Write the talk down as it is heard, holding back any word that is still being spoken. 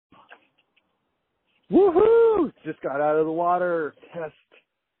Woohoo! Just got out of the water.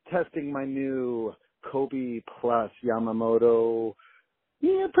 Testing my new Kobe Plus Yamamoto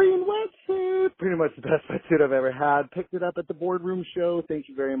neoprene wetsuit. Pretty much the best wetsuit I've ever had. Picked it up at the Boardroom Show. Thank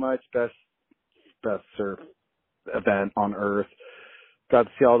you very much. Best surf event on earth. Got to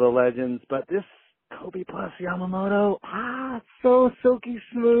see all the legends. But this Kobe Plus Yamamoto, it's so silky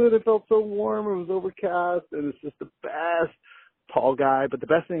smooth. It felt so warm. It was overcast. And it's just the best. Tall guy. But the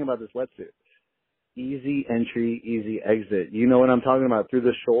best thing about this wetsuit, easy entry, easy exit. You know what I'm talking about. Through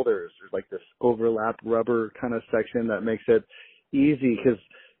the shoulders. There's like this overlap rubber kind of section that makes it easy because,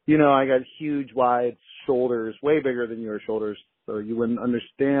 you know, I got huge, wide shoulders, way bigger than your shoulders, so you wouldn't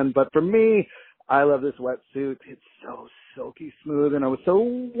understand. But for me, I love this wetsuit. It's so silky smooth, and I was so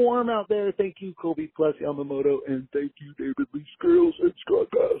warm out there. Thank you, Kobe Plus Yamamoto, and thank you, David Lee Scales and Scott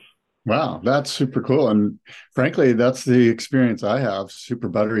Bass. Wow, that's super cool. And frankly, that's the experience I have. Super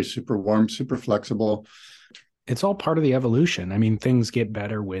buttery, super warm, super flexible. It's all part of the evolution. I mean, things get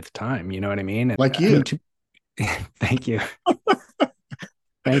better with time. You know what I mean? Like you. Thank you.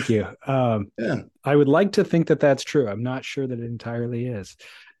 Thank you. Yeah. I would like to think that that's true. I'm not sure that it entirely is.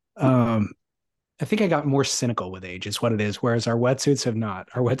 I think I got more cynical with age is what it is, whereas our wetsuits have not.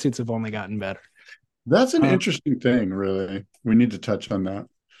 Our wetsuits have only gotten better. That's an interesting thing, really. We need to touch on that.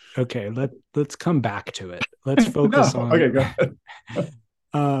 Okay, let's come back to it. Let's focus on. Okay, go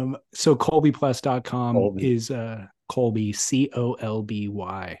ahead. So colbyplus.com is Colby,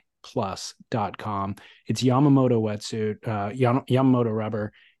 COLBY plus.com. It's Yamamoto wetsuit, Yamamoto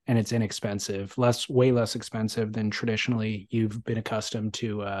rubber, and it's inexpensive, way less expensive than traditionally you've been accustomed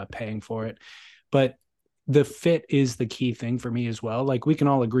to paying for it. But the fit is the key thing for me as well. Like we can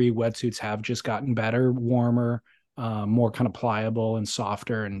all agree wetsuits have just gotten better, warmer, more kind of pliable and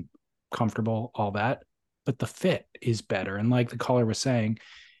softer and comfortable, all that. But the fit is better. And like the caller was saying,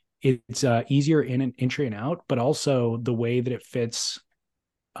 it's easier in and entry and out, but also the way that it fits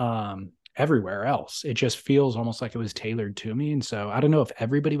everywhere else. It just feels almost like it was tailored to me. And so I don't know if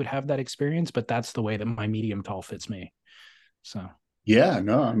everybody would have that experience, but that's the way that my medium tall fits me. So yeah,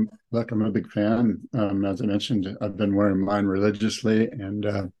 no, I'm a big fan. As I mentioned, I've been wearing mine religiously,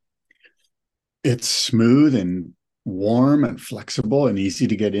 and it's smooth and warm and flexible and easy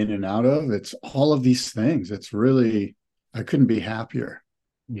to get in and out of. It's all of these things. It's really, I couldn't be happier.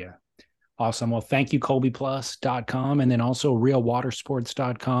 Yeah. Awesome. Well, thank you, colbyplus.com, and then also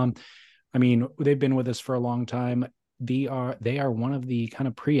realwatersports.com. I mean, they've been with us for a long time. They are one of the kind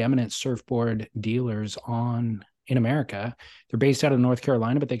of preeminent surfboard dealers in America. They're based out of North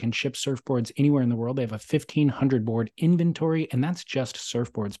Carolina, but they can ship surfboards anywhere in the world. They have a 1,500 board inventory, and that's just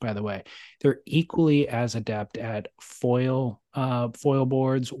surfboards, by the way. They're equally as adept at foil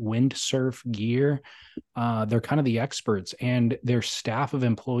boards, windsurf gear. They're kind of the experts, and their staff of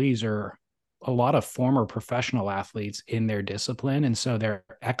employees are a lot of former professional athletes in their discipline. And so they're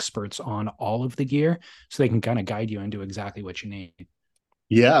experts on all of the gear, so they can kind of guide you into exactly what you need.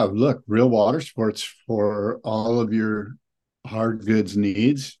 Yeah, look, Real Water Sports for all of your hard goods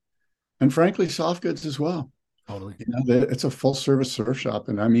needs, and frankly, soft goods as well. Totally. You know, it's a full service surf shop,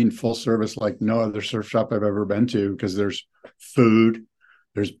 and I mean full service like no other surf shop I've ever been to, because there's food,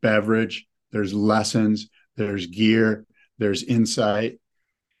 there's beverage, there's lessons, there's gear, there's insight,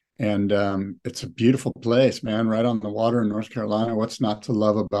 and it's a beautiful place, man. Right on the water in North Carolina. What's not to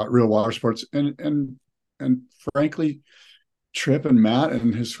love about Real Water Sports? And frankly, Trip and Matt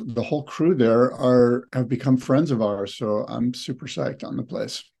and the whole crew there have become friends of ours. So I'm super psyched on the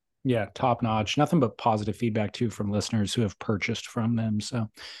place. Yeah, top notch. Nothing but positive feedback too from listeners who have purchased from them. So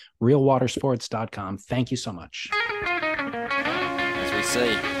realwatersports.com. Thank you so much. As we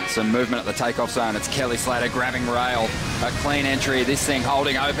see some movement at the takeoff zone, it's Kelly Slater grabbing rail. A clean entry, this thing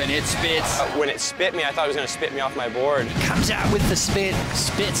holding open, it spits. When it spit me, I thought it was going to spit me off my board. Comes out with the spit,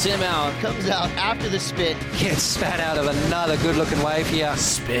 spits him out. Comes out after the spit. Gets spat out of another good-looking wave here.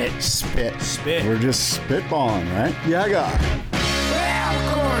 Spit. We're just spitballing, right? Yeah, I got it.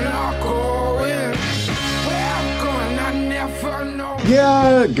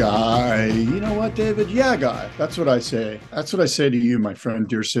 Yeah, guy. You know what, David? Yeah, guy. That's what I say. That's what I say to you, my friend,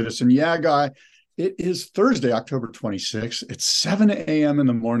 dear citizen. Yeah, guy. It is Thursday, October 26th. It's 7 a.m. in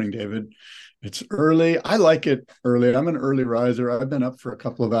the morning, David. It's early. I like it early. I'm an early riser. I've been up for a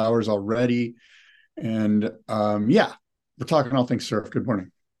couple of hours already. And yeah, we're talking all things surf. Good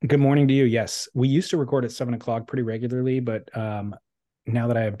morning. Good morning to you. Yes. We used to record at 7 o'clock pretty regularly, but now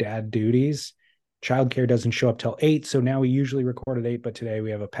that I have dad duties, childcare doesn't show up till 8. So now we usually record at 8, but today we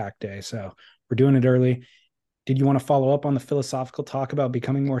have a packed day. So we're doing it early. Did you want to follow up on the philosophical talk about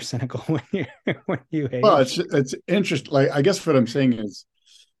becoming more cynical when you hate? Well, it's interesting. Like, I guess what I'm saying is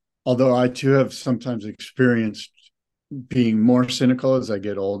although I too have sometimes experienced being more cynical as I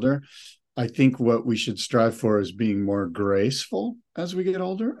get older, I think what we should strive for is being more graceful as we get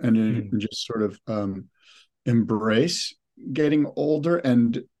older, and just sort of embrace getting older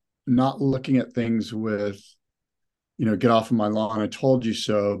and not looking at things with, get off of my lawn, I told you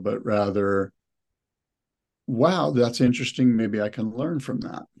so, but rather, wow, that's interesting. Maybe I can learn from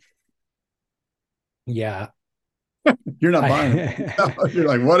that. Yeah. You're not buying it. You're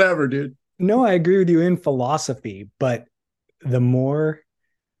like, whatever, dude. No, I agree with you in philosophy, but the more,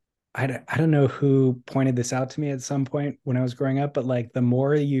 I don't know who pointed this out to me at some point when I was growing up, but like the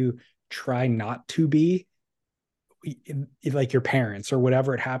more you try not to be like your parents or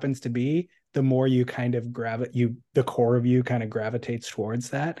whatever it happens to be, the more you kind of the core of you kind of gravitates towards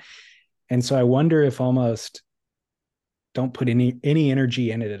that. And so I wonder if almost don't put any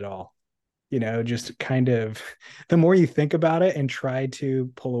energy in it at all. Just kind of the more you think about it and try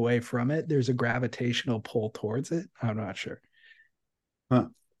to pull away from it, there's a gravitational pull towards it. I'm not sure. Huh.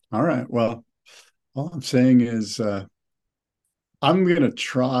 All right. Well, all I'm saying is I'm going to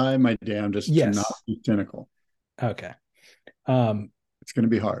try my damnedest to not be cynical. Okay. It's going to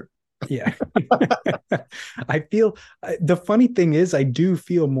be hard. Yeah. I feel the funny thing is I do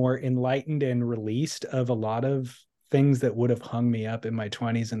feel more enlightened and released of a lot of things that would have hung me up in my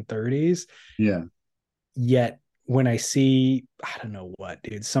 20s and 30s. Yeah. Yet when I see, I don't know what,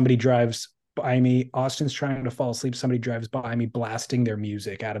 dude, somebody drives by me, Austin's trying to fall asleep, somebody drives by me blasting their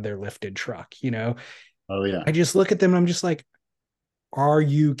music out of their lifted truck, Oh yeah. I just look at them and I'm just like, are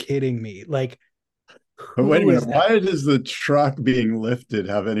you kidding me? Like, but wait a minute, why does the truck being lifted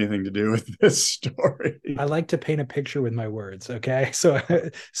have anything to do with this story? I like to paint a picture with my words, okay? So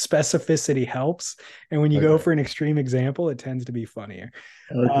specificity helps. And when you go for an extreme example, it tends to be funnier.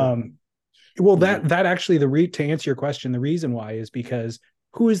 Okay. Well, that actually, to answer your question, the reason why is because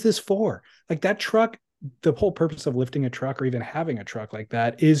who is this for? Like that truck, the whole purpose of lifting a truck or even having a truck like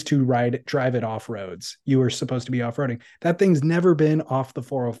that is to drive it off roads. You are supposed to be off-roading. That thing's never been off the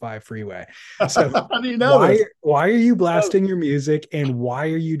 405 freeway. So how do you know why are you blasting your music and why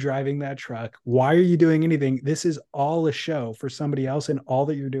are you driving that truck? Why are you doing anything? This is all a show for somebody else, and all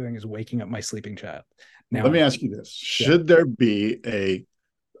that you're doing is waking up my sleeping child. Now, let me ask you this. Should there be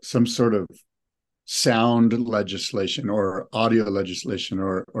some sort of sound legislation or audio legislation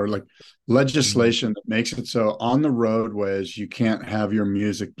or like legislation that makes it so on the roadways you can't have your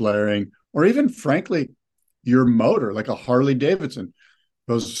music blaring, or even frankly your motor, like a Harley Davidson,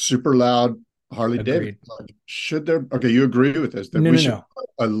 those super loud Harley Davidson? Like, should there, okay, you agree with this, that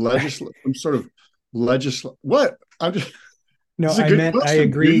some sort of what? I'm just I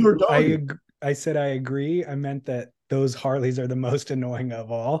agree. I said I agree. I meant that those Harleys are the most annoying of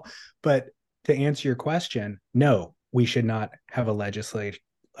all. But to answer your question, no, we should not have a legislate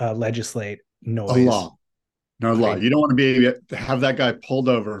noise. A law. No law. You don't want to be able to have that guy pulled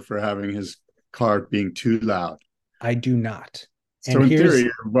over for having his car being too loud. I do not. So in theory,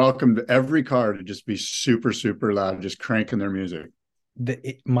 you're welcome to every car to just be super, super loud, just cranking their music.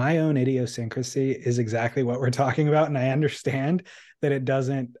 My own idiosyncrasy is exactly what we're talking about. And I understand that it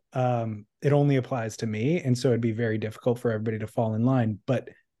doesn't, it only applies to me. And so it'd be very difficult for everybody to fall in line. But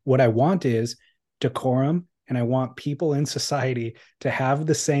what I want is decorum, and I want people in society to have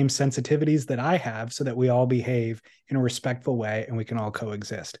the same sensitivities that I have so that we all behave in a respectful way and we can all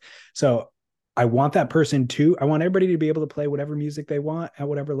coexist. So I want that person I want everybody to be able to play whatever music they want at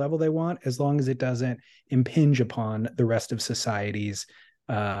whatever level they want, as long as it doesn't impinge upon the rest of society's,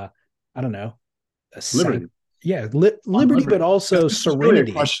 I don't know, liberty. Liberty, but also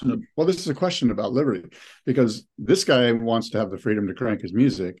serenity. Really this is a question about liberty, because this guy wants to have the freedom to crank his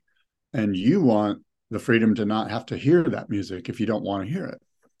music, and you want the freedom to not have to hear that music if you don't want to hear it.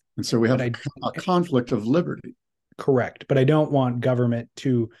 And so we have a conflict of liberty. Correct. But I don't want government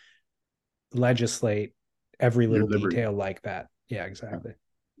to legislate every little detail like that. Yeah, exactly.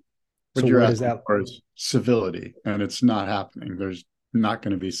 But so you're asking as far as civility, and it's not happening. There's not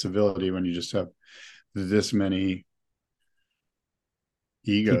going to be civility when you just have this many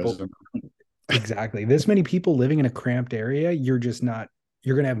egos. Exactly. This many people living in a cramped area, you're going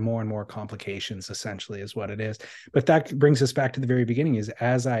to have more and more complications, essentially, is what it is. But that brings us back to the very beginning, is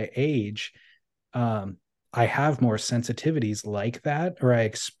as I age, I have more sensitivities like that, or I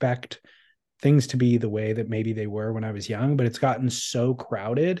expect things to be the way that maybe they were when I was young, but it's gotten so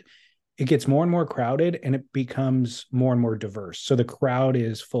crowded. It gets more and more crowded, and it becomes more and more diverse. So the crowd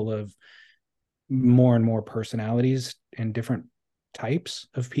is full of more and more personalities and different types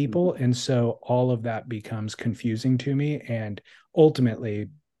of people. And so all of that becomes confusing to me and ultimately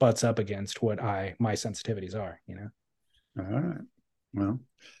butts up against what my sensitivities are, All right. Well,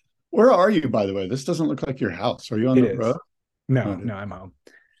 Where are you, by the way? This doesn't look like your house. Are you on It the is. road? No, Oh, no, I'm home.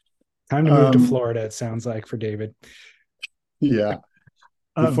 Time to move to Um, Florida, it sounds like, for David. yeah.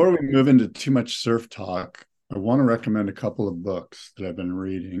 Um, Before we move into too much surf talk, I want to recommend a couple of books that I've been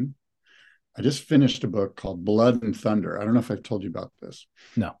reading. I just finished a book called Blood and Thunder. I don't know if I've told you about this.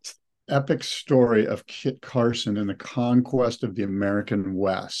 no. Epic story of Kit Carson and the conquest of the American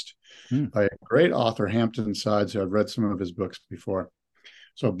West by a great author, Hampton Sides, who I've read some of his books before.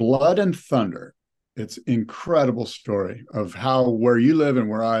 So Blood and Thunder, it's incredible story of how where you live and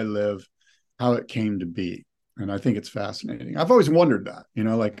where I live, how it came to be. And I think it's fascinating. I've always wondered that,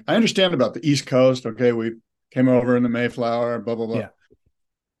 like I understand about the East Coast. Okay, we came over in the Mayflower, blah, blah, blah. Yeah.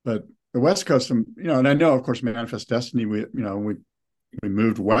 But the West Coast, and I know, of course, Manifest Destiny, we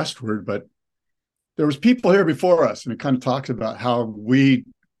moved westward, but there was people here before us, and it kind of talks about how we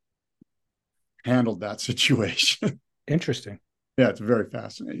handled that situation. Interesting. Yeah, it's a very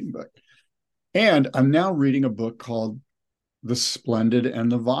fascinating book. And I'm now reading a book called The Splendid and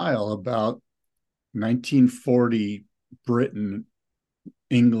the Vile about 1940 Britain,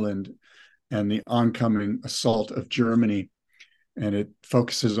 England, and the oncoming assault of Germany. And it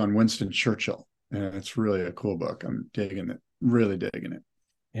focuses on Winston Churchill. And it's really a cool book. I'm digging it, really digging it.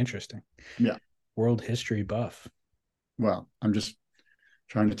 Interesting. Yeah. World history buff. Well, I'm just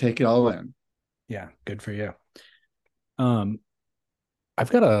trying to take it all in. Yeah, good for you. I've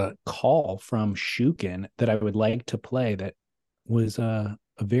got a call from Shukin that I would like to play that was a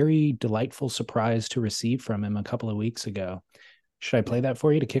very delightful surprise to receive from him a couple of weeks ago. Should I play that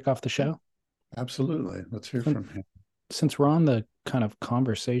for you to kick off the show? Absolutely. Let's hear from him. Since we're on the kind of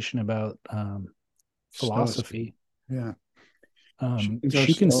conversation about philosophy. Yeah.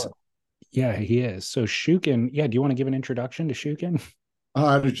 Shukin's, yeah, he is. So Shukin, yeah, do you want to give an introduction to Shukin?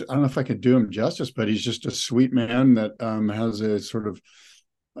 I don't know if I could do him justice, but he's just a sweet man that has a sort of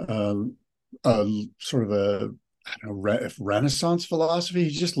Renaissance philosophy. He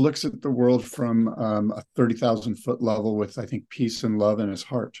just looks at the world from a 30,000 foot level with, I think, peace and love in his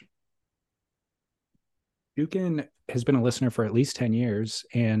heart. Shukin has been a listener for at least 10 years,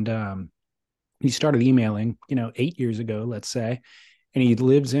 and he started emailing, 8 years ago, let's say, and he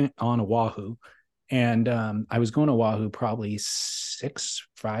lives on Oahu. And I was going to Oahu probably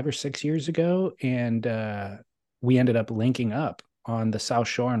 5 or 6 years ago, and we ended up linking up on the South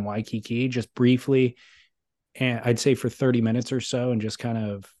Shore in Waikiki just briefly, and I'd say for 30 minutes or so, and just kind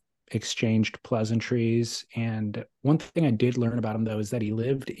of exchanged pleasantries. And one thing I did learn about him, though, is that he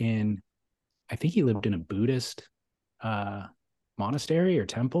lived in a Buddhist monastery or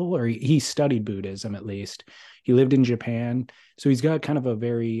temple, or he studied Buddhism at least. He lived in Japan. So he's got kind of a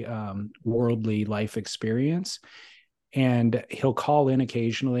very worldly life experience. And he'll call in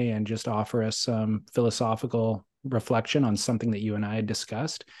occasionally and just offer us some philosophical reflection on something that you and I had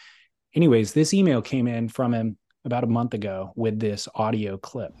discussed. Anyways, this email came in from him about a month ago with this audio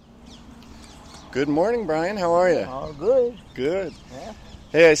clip. Good morning, Brian. How are you? Oh, good. Good. Yeah.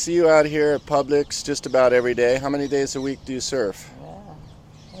 Hey, I see you out here at Publix just about every day. How many days a week do you surf?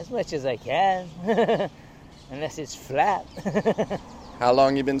 As much as I can, unless it's flat. How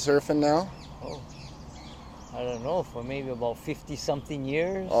long you been surfing now? Oh, I don't know, for maybe about 50-something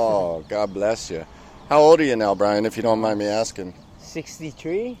years. Oh, God bless you. How old are you now, Brian, if you don't mind me asking?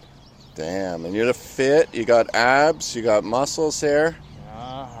 63. Damn, and you're fit, you got abs, you got muscles there.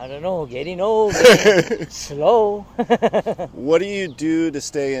 I don't know, getting old, slow. What do you do to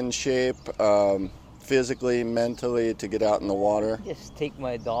stay in shape, physically, mentally, to get out in the water? Just take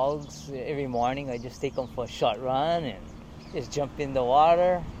my dogs every morning. I just take them for a short run and just jump in the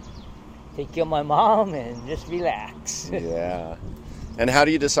water, take care of my mom, and just relax. Yeah. And how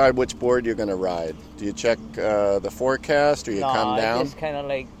do you decide which board you're going to ride? Do you check the forecast, or you come down? I just kind of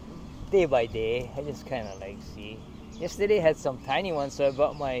like day by day. I just kind of like see. Yesterday I had some tiny ones, so I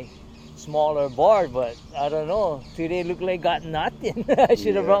brought my smaller board, but I don't know. Today looked like got nothing. I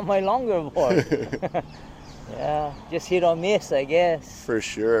should have brought my longer board. Yeah, just hit or miss, I guess. For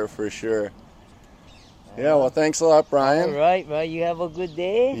sure, for sure. Yeah, well, thanks a lot, Brian. All right, well, you have a good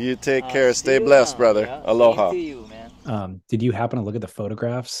day. You take care. Stay blessed, brother. Yeah. Aloha. Same to you, man. Did you happen to look at the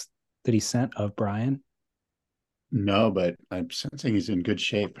photographs that he sent of Brian? No, but I'm sensing he's in good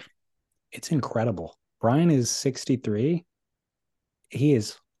shape. It's incredible. Brian is 63. He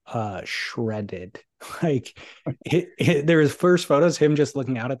is shredded. Like there's first photos, him just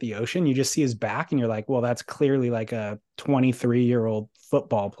looking out at the ocean. You just see his back and you're like, well, that's clearly like a 23-year-old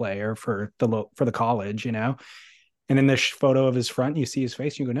football player for the college, And then this photo of his front, you see his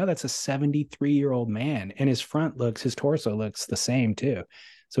face, you go, no, that's a 73-year-old man. And his torso looks the same too.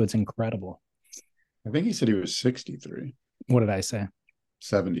 So it's incredible. I think he said he was 63. What did I say?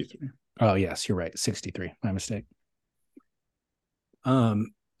 73. Oh, yes, you're right. 63. My mistake.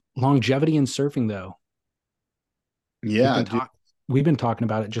 Longevity in surfing, though. Yeah, we've been talking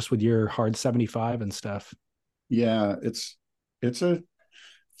about it just with your hard 75 and stuff. Yeah, it's an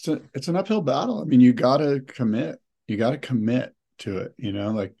uphill battle. I mean, you gotta commit. You gotta commit to it.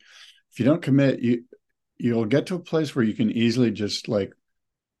 Like if you don't commit, you'll get to a place where you can easily just like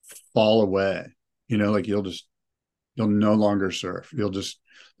fall away. Like you'll no longer surf. The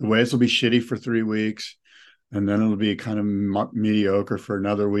waves will be shitty for 3 weeks, and then it'll be kind of mediocre for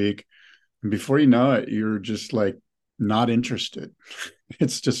another week. And before you know it, you're just like not interested.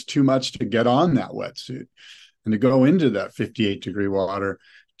 It's just too much to get on that wetsuit and to go into that 58-degree water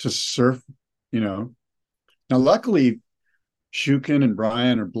to surf, Now, luckily, Shukin and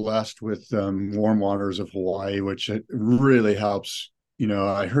Brian are blessed with warm waters of Hawaii, which really helps.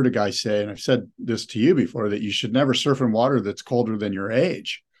 I heard a guy say, and I've said this to you before, that you should never surf in water that's colder than your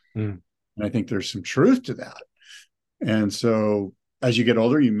age. And I think there's some truth to that. And so as you get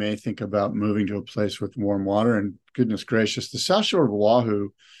older, you may think about moving to a place with warm water. And goodness gracious, the South Shore of Oahu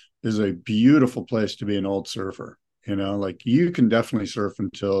is a beautiful place to be an old surfer. Like you can definitely surf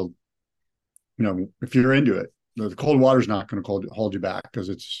until, if you're into it. The cold water is not going to hold you back because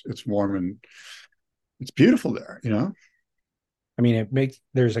it's warm and it's beautiful there. I mean,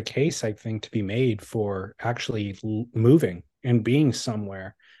 there's a case, I think, to be made for actually moving and being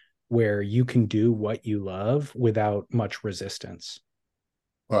somewhere where you can do what you love without much resistance.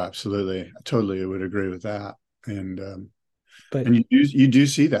 Oh, absolutely. I totally would agree with that. And but you do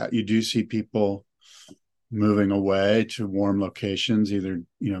see that. You do see people moving away to warm locations, either,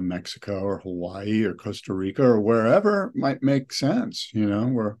 Mexico or Hawaii or Costa Rica or wherever might make sense,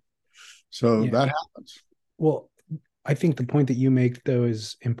 that happens. Well, I think the point that you make, though,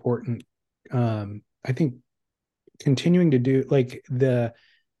 is important. I think continuing to do like the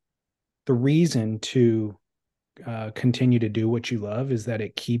reason to continue to do what you love is that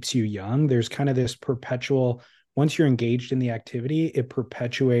it keeps you young. There's kind of this perpetual, once you're engaged in the activity, it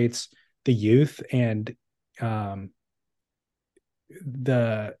perpetuates the youth, and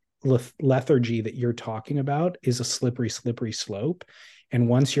the lethargy that you're talking about is a slippery slope. And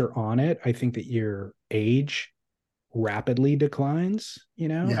once you're on it, I think that your age rapidly declines,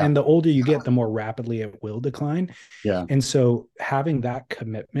 and the older you get, the more rapidly it will decline. Yeah. And so having that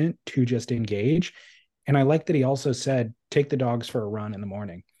commitment to just engage. And I like that he also said, take the dogs for a run in the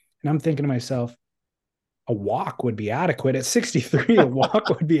morning. And I'm thinking to myself, a walk would be adequate at 63. A walk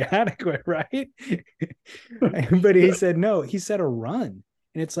would be adequate, right? But he said, no, he said a run.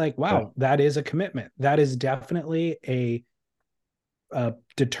 And it's like, wow, that is a commitment. That is definitely a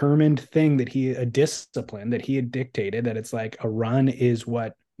determined thing a discipline that he had dictated, that it's like a run is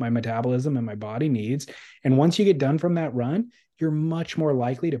what my metabolism and my body needs. And once you get done from that run, you're much more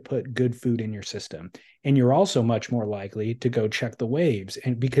likely to put good food in your system. And you're also much more likely to go check the waves,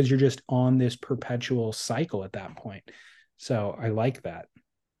 and because you're just on this perpetual cycle at that point. So I like that.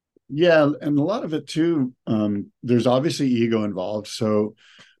 Yeah. And a lot of it too, there's obviously ego involved. So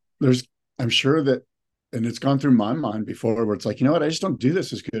I'm sure that, and it's gone through my mind before, where it's like, I just don't do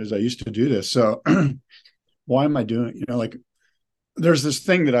this as good as I used to do this. So why am I doing, like there's this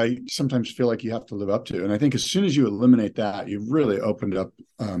thing that I sometimes feel like you have to live up to. And I think as soon as you eliminate that, you've really opened up,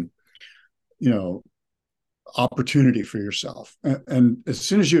 opportunity for yourself. And as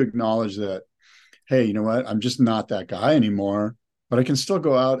soon as you acknowledge that, hey, you know what, I'm just not that guy anymore, but I can still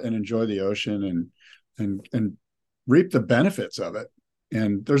go out and enjoy the ocean and reap the benefits of it.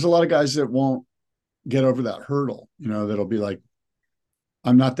 And there's a lot of guys that won't get over that hurdle, that'll be like,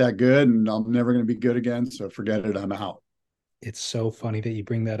 I'm not that good and I'm never going to be good again. So forget it. I'm out. It's so funny that you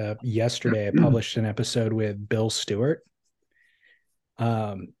bring that up. Yesterday, I published an episode with Bill Stewart.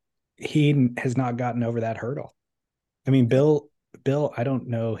 He has not gotten over that hurdle. I mean, Bill, I don't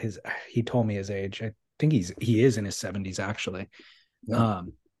know he told me his age. I think he is in his 70s actually. Yeah.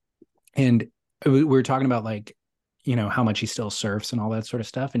 And we were talking about like, how much he still surfs and all that sort of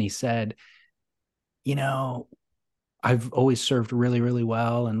stuff. And he said, I've always surfed really, really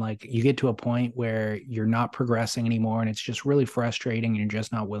well. And like, you get to a point where you're not progressing anymore and it's just really frustrating and you're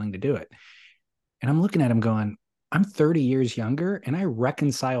just not willing to do it. And I'm looking at him going, I'm 30 years younger and I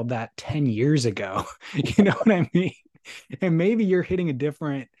reconciled that 10 years ago. You know what I mean? And maybe you're hitting a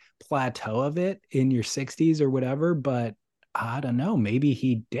different plateau of it in your 60s or whatever, but I don't know. Maybe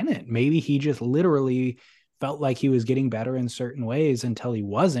he didn't. Maybe he just literally felt like he was getting better in certain ways until he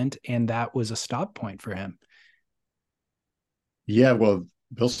wasn't. And that was a stop point for him. Yeah. Well,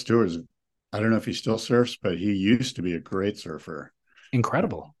 Bill Stewart, I don't know if he still surfs, but he used to be a great surfer.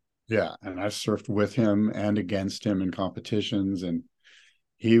 Incredible. Yeah. And I've surfed with him and against him in competitions. And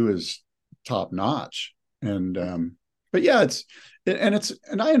he was top notch. And but yeah,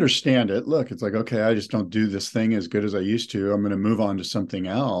 and I understand it. Look, it's like, okay, I just don't do this thing as good as I used to. I'm going to move on to something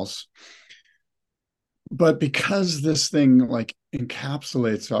else. But because this thing like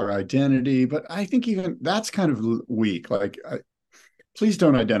encapsulates our identity, but I think even that's kind of weak. Like, please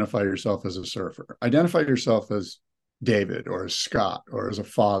don't identify yourself as a surfer. Identify yourself as David or as Scott or as a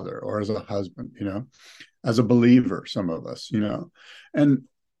father or as a husband, as a believer, some of us, and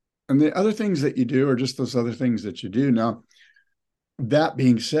the other things that you do are just those other things that you do. Now, that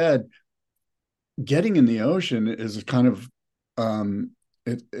being said, getting in the ocean is kind of, and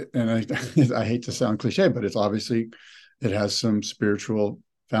I hate to sound cliche, but it's obviously, it has some spiritual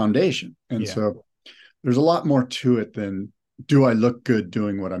foundation. And so there's a lot more to it than, do I look good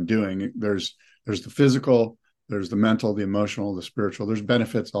doing what I'm doing? There's the physical, there's the mental, the emotional, the spiritual, there's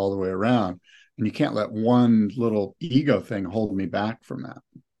benefits all the way around. And you can't let one little ego thing hold me back from that.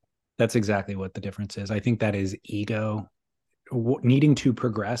 That's exactly what the difference is. I think that is ego needing to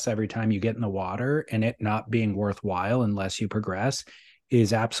progress every time you get in the water, and it not being worthwhile unless you progress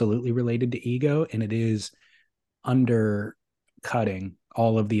is absolutely related to ego. And it is undercutting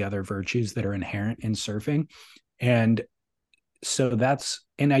all of the other virtues that are inherent in surfing. And so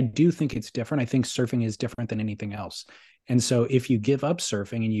and I do think it's different. I think surfing is different than anything else. And so if you give up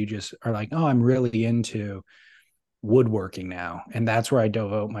surfing and you just are like, oh, I'm really into woodworking now, and that's where I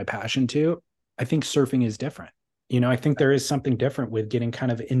devote my passion to, I think surfing is different. I think there is something different with getting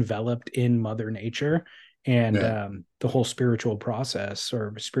kind of enveloped in Mother Nature and the whole spiritual process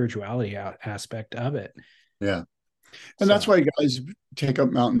or spirituality aspect of it. Yeah. And that's why guys take up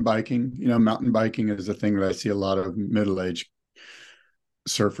mountain biking. Mountain biking is the thing that I see a lot of middle-aged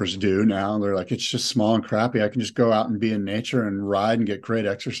surfers do now. They're like, it's just small and crappy. I can just go out and be in nature and ride and get great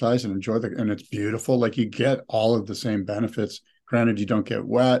exercise and enjoy and it's beautiful. Like, you get all of the same benefits. Granted, you don't get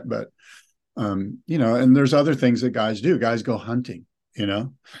wet, but and there's other things that guys do. Guys go hunting,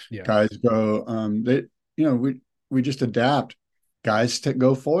 guys go, we just adapt. Guys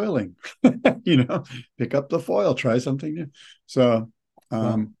go foiling, pick up the foil, try something new. So,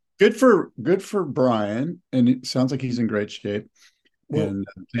 good for Brian. And it sounds like he's in great shape. Well, and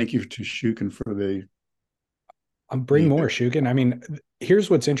thank you to Shukin for the. Bring more, Shukin. I mean, here's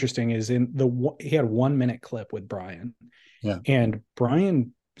what's interesting is he had 1 minute clip with Brian. Yeah. And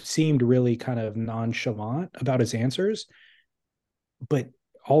Brian seemed really kind of nonchalant about his answers, but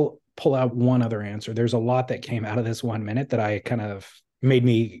I'll pull out one other answer. There's a lot that came out of this 1 minute that I kind of made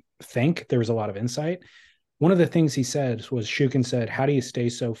me think. There was a lot of insight. One of the things he said was, Shukin said, how do you stay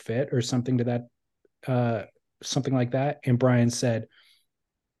so fit, or something to that, something like that. And Brian said,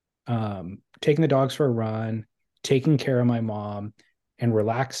 taking the dogs for a run, taking care of my mom, and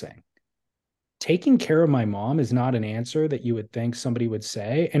relaxing. Taking care of my mom is not an answer that you would think somebody would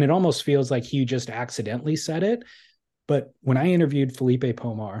say. And it almost feels like he just accidentally said it. But when I interviewed Felipe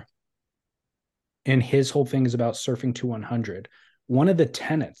Pomar, and his whole thing is about surfing to 100, one of the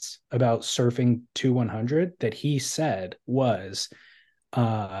tenets about surfing to 100 that he said was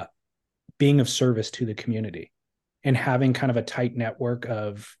being of service to the community and having kind of a tight network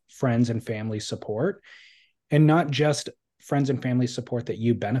of friends and family support, and not just friends and family support that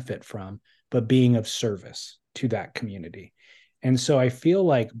you benefit from, but being of service to that community. And so I feel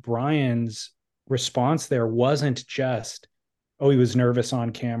like Brian's response there wasn't just, oh, he was nervous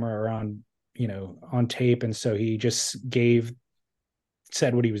on camera or on tape. And so he just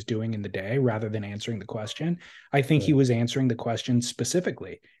said what he was doing in the day rather than answering the question. I think he was answering the question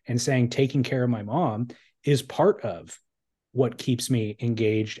specifically and saying, taking care of my mom is part of what keeps me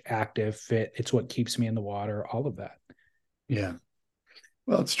engaged, active, fit. It's what keeps me in the water, all of that. Yeah.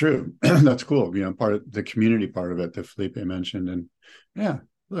 Well, it's true. That's cool. Part of the community part of it that Felipe mentioned. And yeah,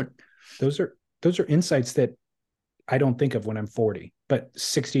 look, those are insights that I don't think of when I'm 40, but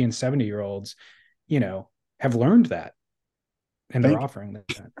 60 and 70-year-olds, have learned that. And they're offering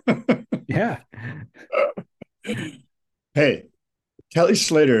that. Yeah. Hey, Kelly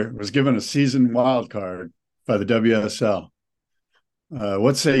Slater was given a season wild card by the WSL.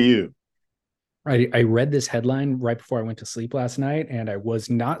 What say you? I read this headline right before I went to sleep last night, and I was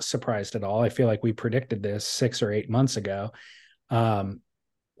not surprised at all. I feel like we predicted this 6 or 8 months ago.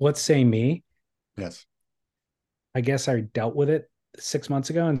 Let's say me. Yes. I guess I dealt with it 6 months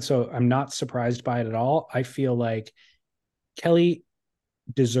ago, and so I'm not surprised by it at all. I feel like Kelly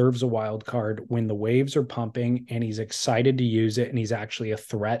deserves a wild card when the waves are pumping and he's excited to use it and he's actually a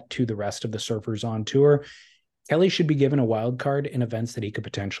threat to the rest of the surfers on tour. Kelly should be given a wild card in events that he could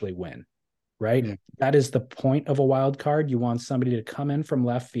potentially win, right? Yeah. That is the point of a wild card. You want somebody to come in from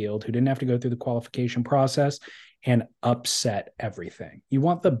left field who didn't have to go through the qualification process and upset everything. You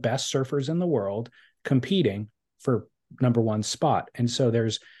want the best surfers in the world competing for number one spot. And so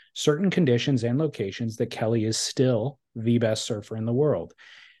there's certain conditions and locations that Kelly is still the best surfer in the world.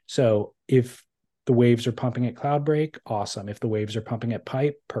 So if the waves are pumping at Cloudbreak, awesome. If the waves are pumping at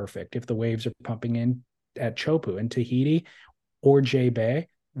Pipe, perfect. If the waves are pumping in at Chopu and Tahiti or J Bay,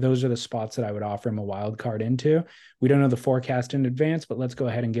 those are the spots that I would offer him a wild card into. We don't know the forecast in advance, but let's go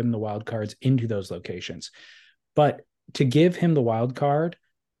ahead and give him the wild cards into those locations. But to give him the wild card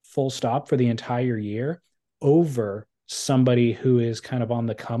full stop for the entire year over somebody who is kind of on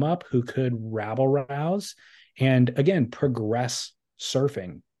the come up, who could rabble rouse and again, progress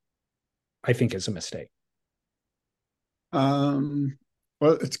surfing, I think is a mistake. Well,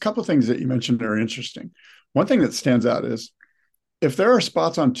 it's a couple of things that you mentioned are interesting. One thing that stands out is if there are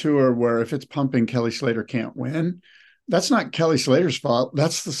spots on tour where if it's pumping, Kelly Slater can't win, that's not Kelly Slater's fault.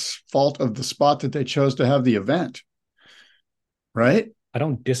 That's the fault of the spot that they chose to have the event. Right? I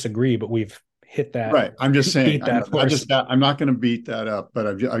don't disagree, but we've hit that. Right. I'm just saying, I'm not going to beat that up, but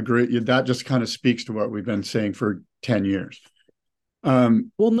I agree. That just kind of speaks to what we've been saying for 10 years. Well,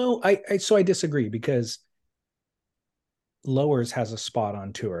 no, so I disagree because Lowers has a spot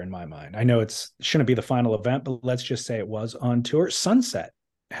on tour in my mind. I know it shouldn't be the final event, but let's just say it was on tour. Sunset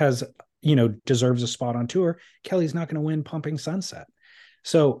has, deserves a spot on tour. Kelly's not going to win pumping Sunset.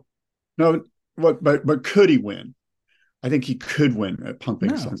 So no, but could he win? I think he could win at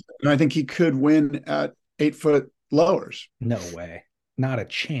pumping Sunset. And I think he could win at 8-foot Lowers. No way. Not a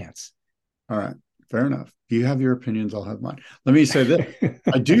chance. All right. Fair enough. You have your opinions. I'll have mine. Let me say this.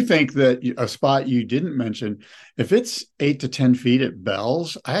 I do think that a spot you didn't mention, if it's 8 to 10 feet at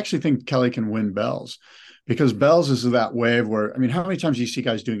Bells, I actually think Kelly can win Bells because Bells is that wave where, how many times do you see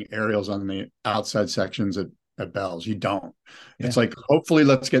guys doing aerials on the outside sections at Bells? You don't. Yeah. It's like, hopefully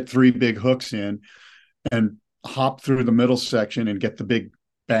let's get 3 big hooks in and hop through the middle section and get the big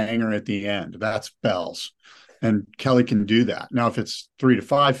banger at the end. That's Bells. And Kelly can do that. Now, if it's 3 to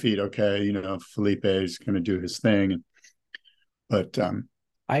 5 feet, okay, Felipe is going to do his thing. But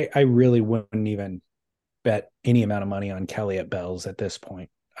I really wouldn't even bet any amount of money on Kelly at Bells at this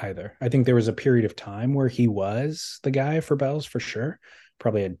point either. I think there was a period of time where he was the guy for Bells for sure,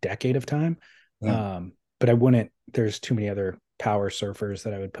 probably a decade of time. Yeah. But I wouldn't. There's too many other power surfers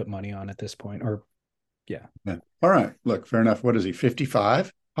that I would put money on at this point. Yeah. All right. Look, fair enough. What is he?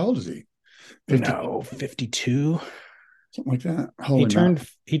 55? How old is he? 52, something like that.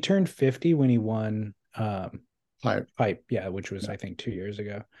 He turned 50 when he won Pipe, yeah, which was I think 2 years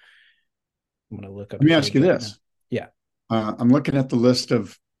ago. I'm gonna look up. Let me ask you this. Yeah, I'm looking at the list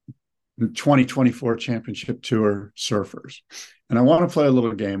of 2024 Championship Tour surfers, and I want to play a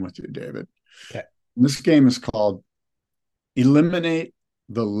little game with you, David. Okay. This game is called Eliminate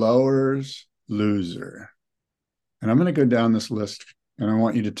the Lowers Loser, and I'm going to go down this list, and I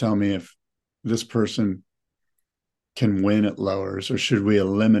want you to tell me if this person can win at Lowers, or should we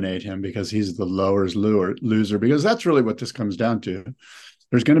eliminate him because he's the Lowers loser? Because that's really what this comes down to.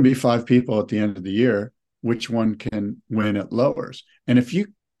 There's going to be 5 people at the end of the year. Which one can win at Lowers? And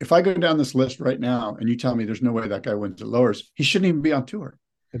if I go down this list right now and you tell me there's no way that guy wins at Lowers, he shouldn't even be on tour.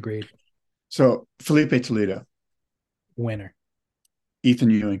 Agreed. So Felipe Toledo. Winner. Ethan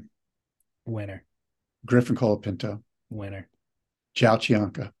Ewing. Winner. Griffin Colapinto. Winner. Jao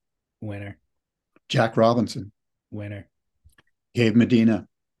Chianca. Winner. Jack Robinson. Winner. Gabe Medina.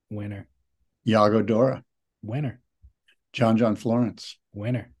 Winner. Iago Dora. Winner. John Florence.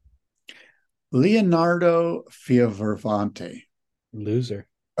 Winner. Leonardo Fioravanti. Loser.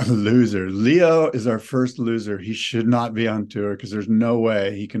 Loser. Leo is our first loser. He should not be on tour because there's no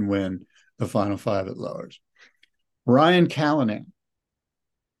way he can win the final 5 at Lowers. Ryan Callanan.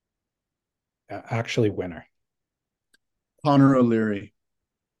 Actually, winner. Connor O'Leary.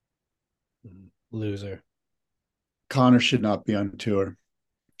 Loser. Connor should not be on tour.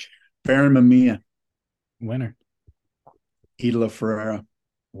 Baron Mamiya. Winner. Idala Ferreira.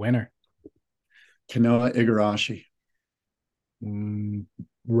 Winner. Kanoa Igarashi.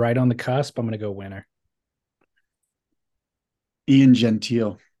 Right on the cusp. I'm going to go winner. Ian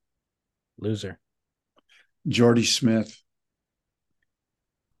Gentile. Loser. Jordy Smith.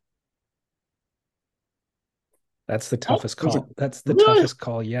 That's the toughest call. That's the toughest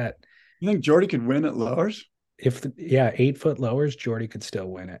call yet. You think Jordy could win at Lowers? 8-foot Lowers, Jordy could still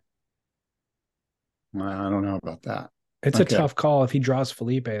win it. Well, I don't know about that. It's a tough call. If he draws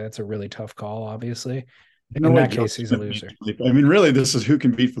Felipe, that's a really tough call, obviously. In that case, he's a loser. Really, this is who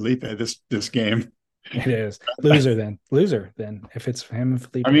can beat Felipe this game. It is. Loser then. If it's him and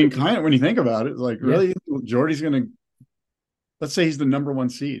Felipe. Kind of when you think about it, really, Jordy's going to, let's say he's the number 1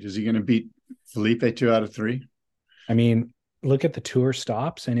 seed. Is he going to beat Felipe 2 out of 3? I mean, look at the tour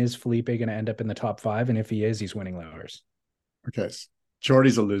stops, and is Felipe going to end up in the top 5? And if he is, he's winning lowers. Okay.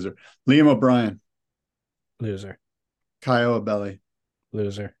 Jordy's a loser. Liam O'Brien. Loser. Kyle Abelli.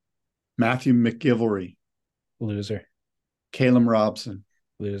 Loser. Matthew McGilvory. Loser. Caleb Robson.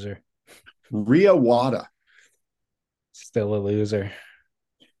 Loser. Ria Wada. Still a loser.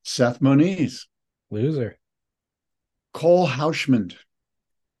 Seth Moniz. Loser. Cole Hauschmund.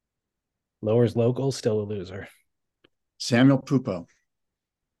 Lowers local, still a loser. Samuel Pupo.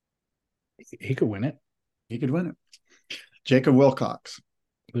 He could win it. He could win it. Jacob Wilcox.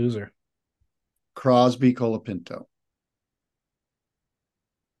 Loser. Crosby Colapinto.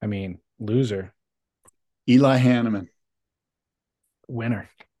 I mean, loser. Eli Hanneman. Winner.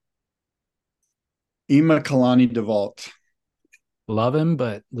 Ima Kalani DeVault. Love him,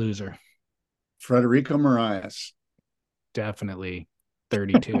 but loser. Frederico Moraes. Definitely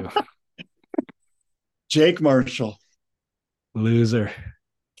 32. Jake Marshall. Loser.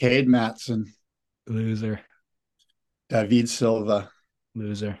 Cade Matson. Loser. David Silva.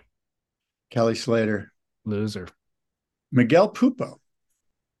 Loser. Kelly Slater. Loser. Miguel Pupo.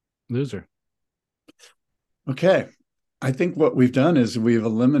 Loser. Okay. I think what we've done is we've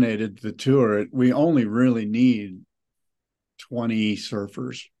eliminated the tour. We only really need 20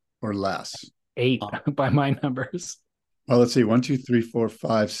 surfers or less. 8 by my numbers. Well, let's see. 1, 2, 3, 4,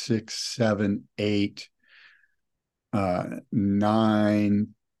 5, 6, 7, 8, 9,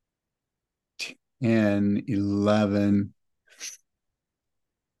 10, 11.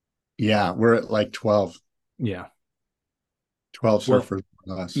 Yeah, we're at like 12. Yeah. 12 surfers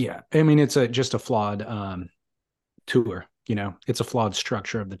or less. Yeah. I mean, it's just a flawed tour. It's a flawed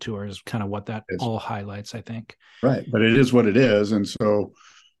structure of the tour is kind of what that all highlights, I think. Right. But it is what it is. And so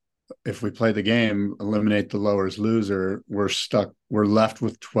if we play the game, eliminate the lowers loser, we're left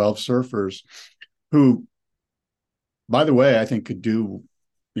with 12 surfers who, by the way, I think could do,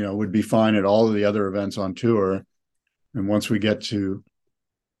 would be fine at all of the other events on tour. And once we get to,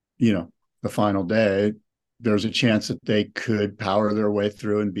 the final day, there's a chance that they could power their way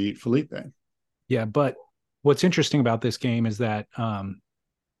through and beat Felipe. Yeah. But what's interesting about this game is that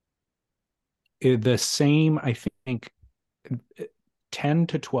the same, I think, 10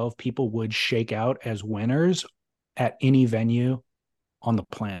 to 12 people would shake out as winners at any venue on the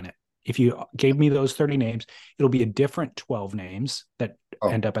planet. If you gave me those 30 names, it'll be a different 12 names that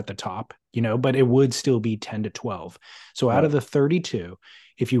end up at the top, but it would still be 10 to 12. So out of the 32,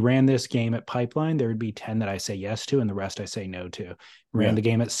 if you ran this game at Pipeline, there would be 10 that I say yes to, and the rest I say no to. Ran the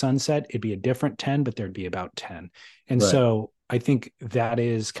game at Sunset, it'd be a different 10, but there'd be about 10. And so I think that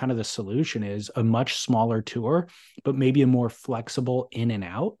is kind of the solution, is a much smaller tour, but maybe a more flexible in and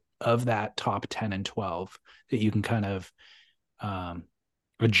out of that top 10 and 12 that you can kind of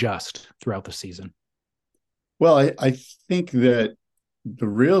adjust throughout the season. Well, I think that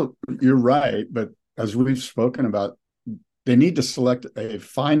you're right, but as we've spoken about, they need to select a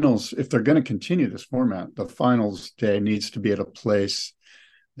finals. If they're going to continue this format, the finals day needs to be at a place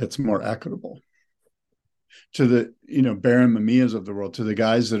that's more equitable to the, Baron Mamiyas of the world, to the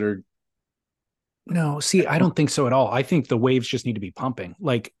guys that are. No, see, I don't think so at all. I think the waves just need to be pumping.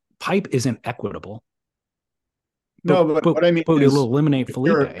 Like, Pipe isn't equitable. But what I mean is it'll eliminate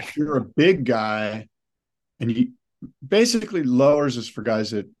Felipe. If you're a big guy, and you basically lowers is for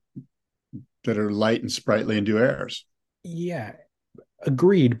guys that are light and sprightly and do airs. Yeah,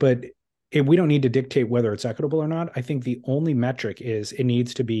 agreed. But we don't need to dictate whether it's equitable or not. I think the only metric is it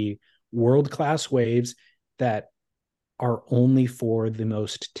needs to be world-class waves that are only for the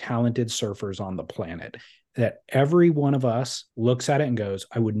most talented surfers on the planet. That every one of us looks at it and goes,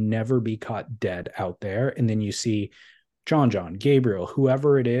 I would never be caught dead out there. And then you see John, Gabriel,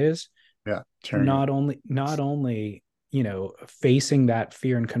 whoever it is, not only, facing that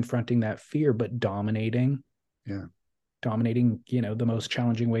fear and confronting that fear, but dominating, the most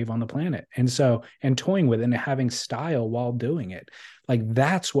challenging wave on the planet. And toying with it and having style while doing it. Like,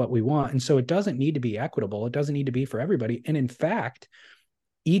 that's what we want. And so it doesn't need to be equitable. It doesn't need to be for everybody. And in fact,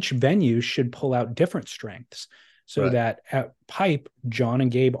 each venue should pull out different strengths so that at Pipe, John and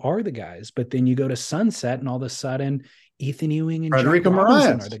Gabe are the guys, but then you go to Sunset and all of a sudden Ethan Ewing and Frederico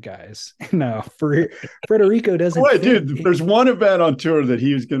Moraes are the guys. No, Frederico doesn't. Wait, dude, there's one event on tour that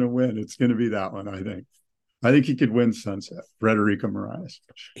he was going to win. It's going to be that one, I think. I think he could win Sunset, Frederico Moraes.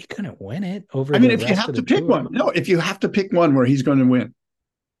 He couldn't win it over. If you have to pick one. No, if you have to pick one where he's going to win.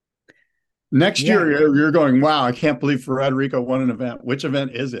 Next year, you're going, wow, I can't believe Frederico won an event. Which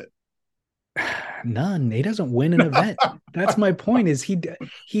event is it? None. He doesn't win an event. That's my point, is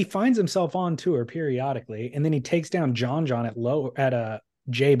he finds himself on tour periodically, and then he takes down John at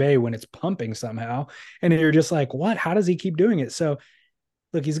J-Bay when it's pumping somehow. And you're just like, what? How does he keep doing it? So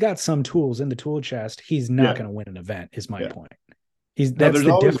look, he's got some tools in the tool chest. He's not going to win an event, is my point. That's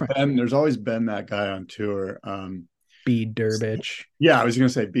the difference. There's always been that guy on tour. Bede Durbich. Yeah, I was going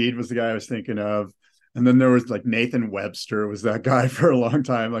to say Bede was the guy I was thinking of. And then there was like Nathan Webster was that guy for a long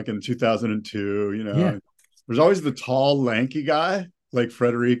time, like in 2002, you know. Yeah. There's always the tall, lanky guy like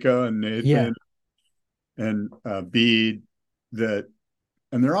Frederico and Nathan and Bede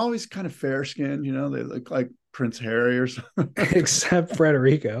and they're always kind of fair skinned, you know, they look like Prince Harry or something. Except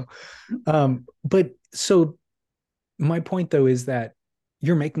Frederico. But so my point though is that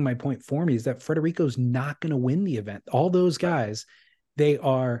you're making my point for me is that Frederico's not going to win the event. All those guys, they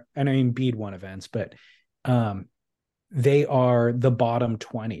are, and I mean Bede won events, but they are the bottom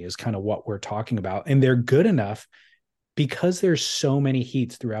 20 is kind of what we're talking about. And they're good enough because there's so many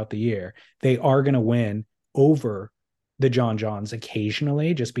heats throughout the year. They are going to win over the John Johns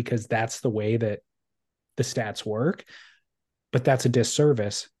occasionally, just because that's the way that the stats work. But that's a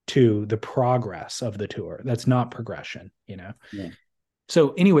disservice to the progress of the tour. That's not progression, you know? Yeah.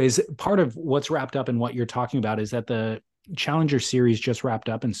 So anyways, part of what's wrapped up in what you're talking about is that the Challenger Series just wrapped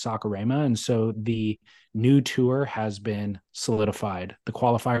up in Saquarema. And so the new tour has been solidified. The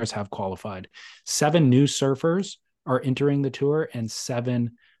qualifiers have qualified. 7 new surfers are entering the tour, and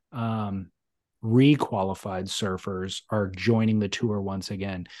 7 re-qualified surfers are joining the tour once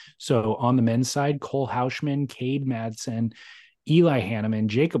again. So on the men's side, Cole Hauschman, Cade Madsen, Eli Hanneman,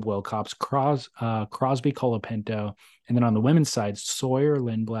 Jacob Wilcox, Crosby Colapinto, and then on the women's side, Sawyer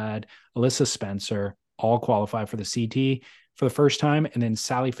Lindblad, Alyssa Spencer, all qualify for the CT for the first time, and then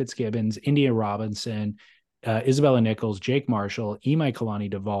Sally Fitzgibbons, India Robinson, Isabella Nichols, Jake Marshall, Imai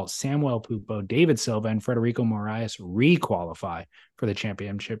Kalani DeVault, Samuel Pupo, David Silva, and Federico Moraes re-qualify for the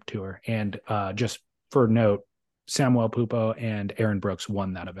championship tour. And just for note, Samuel Pupo and Aaron Brooks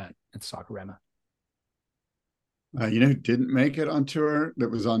won that event at Saquarema. You know who didn't make it on tour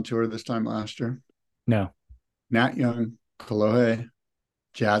that was on tour this time last year? No. Nat Young, Kolohe,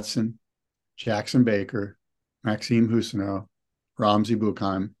 Jadson, Jackson Baker, Maxime Husseneau, Ramzi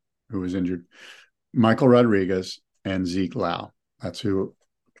Buchheim, who was injured, Michael Rodriguez, and Zeke Lau. That's who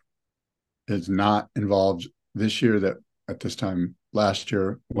is not involved this year that at this time last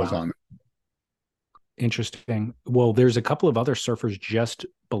year was on. Interesting. Well, there's a couple of other surfers just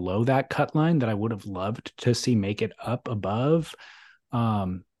below that cut line that I would have loved to see make it up above.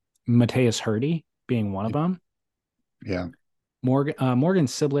 Mateus Hurdy being one of them. Yeah. Morgan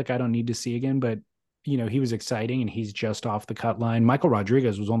Siblick, I don't need to see again, but you know, he was exciting and he's just off the cut line. Michael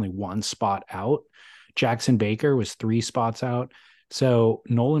Rodriguez was only 1 spot out. Jackson Baker was 3 spots out. So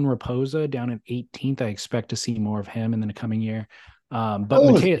Nolan Raposa down at 18th. I expect to see more of him in the coming year. But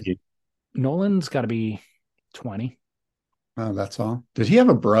Mateus, Nolan's got to be 20. Oh, that's all. Did he have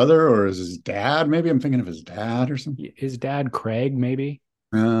a brother, or is his dad? Maybe I'm thinking of his dad or something. His dad, Craig, maybe.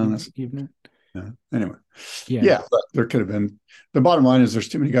 Even. Yeah. Anyway, yeah, but there could have been. The bottom line is there's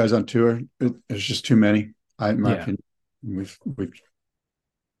too many guys on tour. There's just too many. In my opinion, we've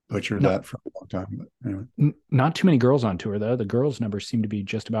butchered that for a long time. But anyway, not too many girls on tour though. The girls' numbers seem to be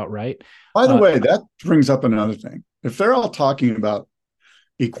just about right. By the way, that brings up another thing. If they're all talking about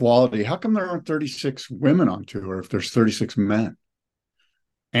equality, how come there aren't 36 women on tour if there's 36 men?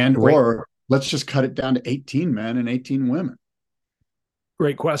 And or let's just cut it down to 18 men and 18 women.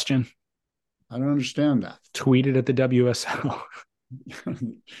 Great question. I don't understand that. Tweet it at the WSL.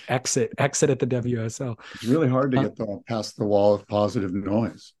 exit at the WSL. It's really hard to get past the wall of positive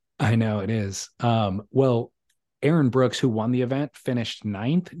noise. I know it is. Well, Aaron Brooks, who won the event, finished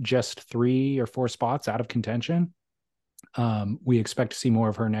 9th, just 3 or 4 spots out of contention. We expect to see more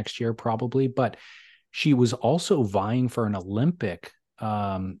of her next year, probably, but she was also vying for an Olympic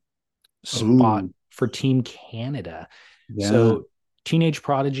spot for Team Canada. Yeah. So teenage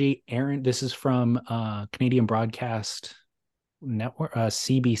prodigy Aaron, this is from Canadian Broadcast Network,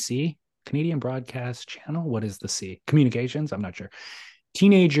 CBC, Canadian Broadcast Channel. What is the C? Communications? I'm not sure.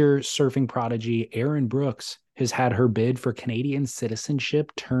 Teenager surfing prodigy Aaron Brooks has had her bid for Canadian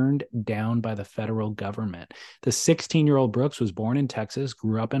citizenship turned down by the federal government. The 16-year-old Brooks was born in Texas,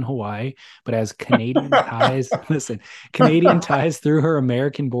 grew up in Hawaii, but has Canadian ties. Canadian ties through her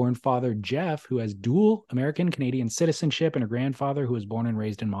American-born father, Jeff, who has dual American-Canadian citizenship, and her grandfather, who was born and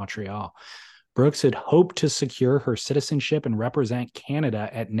raised in Montreal. Brooks had hoped to secure her citizenship and represent Canada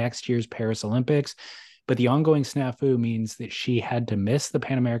at next year's Paris Olympics, but the ongoing snafu means that she had to miss the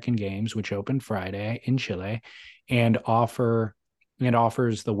Pan American Games, which opened Friday in Chile, and offers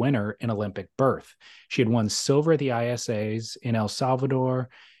the winner an Olympic berth. She had won silver at the ISAs in El Salvador,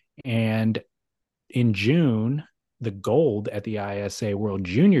 and in June, the gold at the ISA World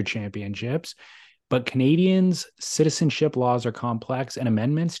Junior Championships. But Canadians' citizenship laws are complex, and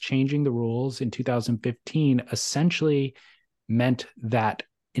amendments changing the rules in 2015 essentially meant that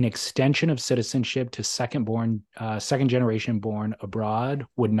an extension of citizenship to second generation born abroad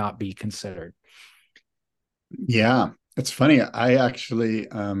would not be considered. Yeah, it's funny. I actually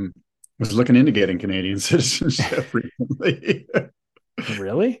was looking into getting Canadian citizenship recently.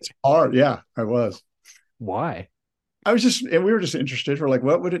 Really? It's hard. Yeah, I was. Why? We were just interested. We're like,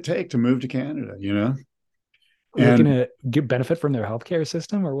 what would it take to move to Canada? Are they going to get benefit from their healthcare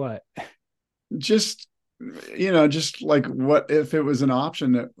system or what? Just like, what if it was an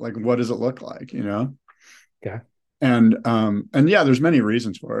option that, like, what does it look like? Yeah. And yeah, there's many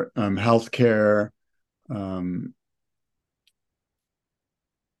reasons for it. Healthcare, and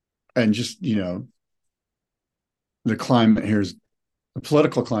just, the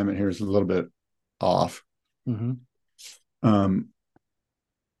political climate here is a little bit off. Mm-hmm.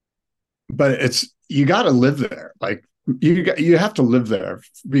 But you got to live there. Like, you have to live there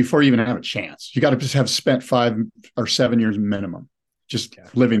before you even have a chance. You got to just have spent 5 or 7 years minimum just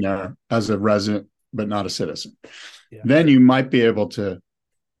living there as a resident, but not a citizen. Yeah. Then you might be able to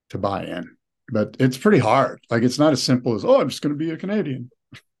buy in, but it's pretty hard. Like, it's not as simple as, I'm just going to be a Canadian.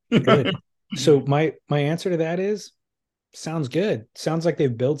 Good. So my answer to that is, sounds good. Sounds like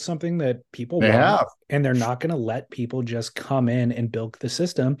they've built something that people want, and they're not going to let people just come in and bilk the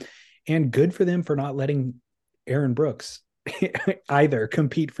system. And good for them for not letting Aaron Brooks either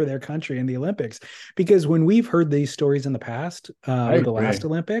compete for their country in the Olympics. Because when we've heard these stories in the past, the last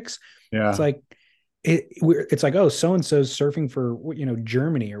Olympics, it's like, it's like, so-and-so's surfing for,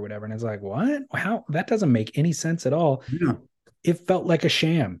 Germany or whatever. And it's like, what? How? That doesn't make any sense at all. Yeah. It felt like a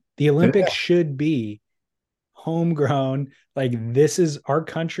sham. The Olympics should be homegrown. Like, this is, our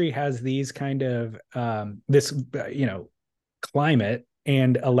country has these kind of, this, climate,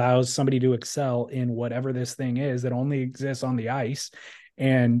 and allows somebody to excel in whatever this thing is that only exists on the ice.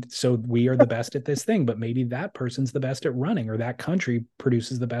 And so we are the best at this thing, but maybe that person's the best at running, or that country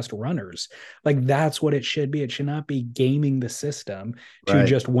produces the best runners. Like, that's what it should be. It should not be gaming the system to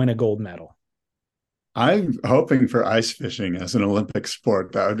just win a gold medal. I'm hoping for ice fishing as an Olympic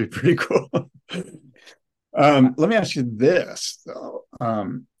sport. That would be pretty cool. Let me ask you this, though.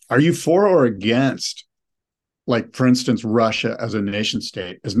 Are you for or against, like, for instance, Russia as a nation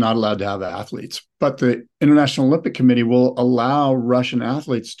state is not allowed to have athletes, but the International Olympic Committee will allow Russian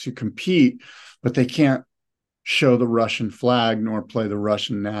athletes to compete, but they can't show the Russian flag nor play the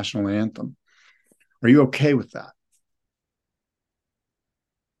Russian national anthem. Are you okay with that?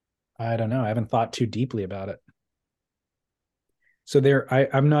 I don't know. I haven't thought too deeply about it. So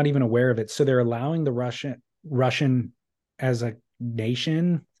I'm not even aware of it. So they're allowing the Russian as a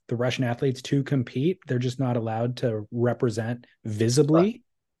nation, the Russian athletes, to compete. They're just not allowed to represent visibly.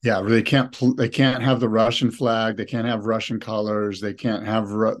 Yeah, they can't have the Russian flag. They can't have Russian colors. They can't have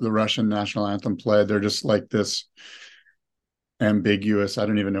the Russian national anthem played. They're just like this ambiguous. I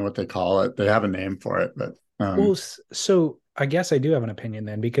don't even know what they call it. They have a name for it, but so I guess I do have an opinion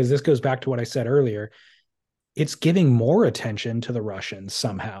then, because this goes back to what I said earlier. It's giving more attention to the Russians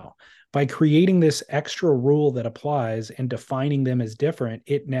somehow by creating this extra rule that applies and defining them as different.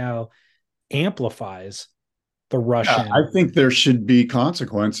 It now amplifies the Russian. Yeah, I think there should be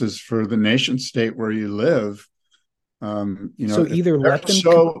consequences for the nation state where you live. So either let them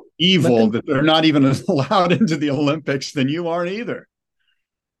so evil that they're not even allowed into the Olympics, then you aren't either.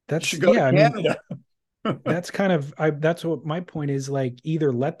 That's to Canada. That's kind of, that's what my point is. Like,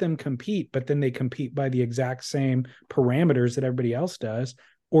 either let them compete, but then they compete by the exact same parameters that everybody else does,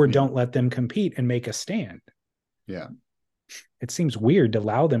 or don't let them compete and make a stand. Yeah. It seems weird to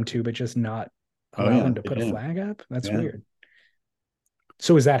allow them to, but just not allow them to put a flag up. That's weird.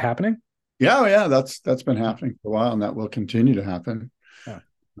 So is that happening? Yeah. That's been happening for a while, and that will continue to happen. Yeah.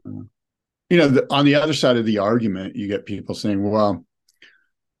 On the other side of the argument, you get people saying, well,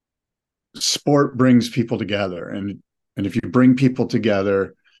 sport brings people together, and if you bring people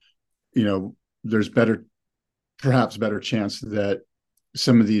together, there's perhaps better chance that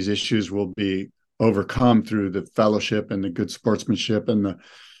some of these issues will be overcome through the fellowship and the good sportsmanship, and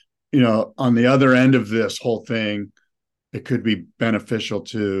on the other end of this whole thing, it could be beneficial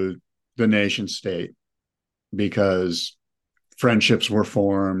to the nation state because friendships were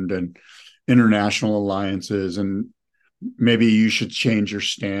formed and international alliances, and maybe you should change your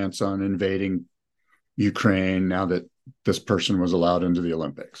stance on invading Ukraine now that this person was allowed into the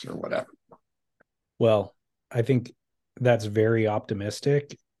Olympics or whatever. Well, I think that's very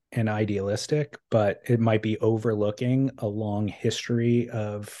optimistic and idealistic, but it might be overlooking a long history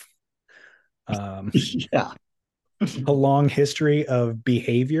of a long history of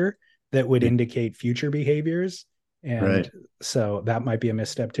behavior that would indicate future behaviors. And Right. so that might be a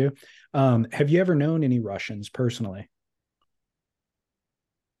misstep too. Have you ever known any Russians personally?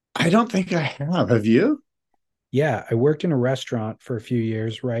 I don't think I have. Have you? Yeah, I worked in a restaurant for a few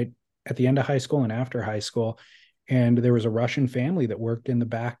years, right at the end of high school and after high school. And there was a Russian family that worked in the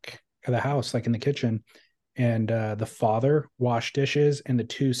back of the house, like in the kitchen. And the father washed dishes, and the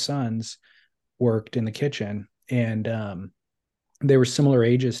two sons worked in the kitchen. And they were similar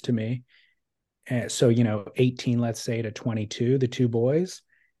ages to me. So, 18, let's say, to 22, the two boys.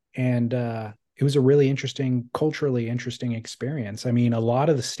 And it was a really culturally interesting experience. I mean, a lot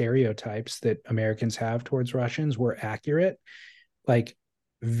of the stereotypes that Americans have towards Russians were accurate, like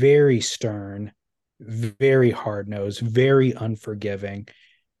very stern, very hard nosed, very unforgiving.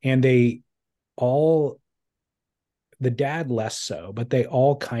 And the dad less so, but they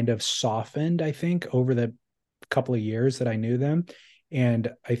all kind of softened, I think, over the couple of years that I knew them.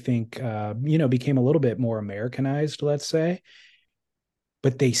 And I think, became a little bit more Americanized, let's say.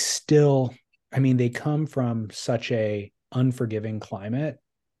 But they still, I mean, they come from such a unforgiving climate,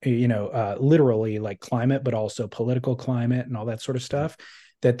 literally like climate, but also political climate and all that sort of stuff,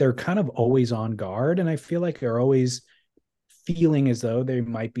 that they're kind of always on guard. And I feel like they're always feeling as though they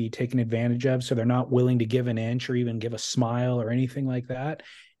might be taken advantage of. So they're not willing to give an inch or even give a smile or anything like that.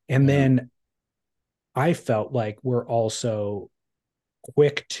 And then I felt like we're also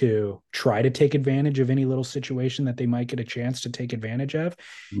quick to try to take advantage of any little situation that they might get a chance to take advantage of.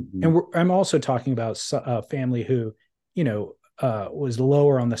 Mhm. And I'm also talking about a family who, was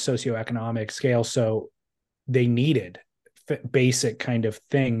lower on the socioeconomic scale. So they needed basic kind of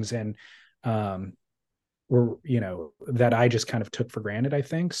things and that I just kind of took for granted, I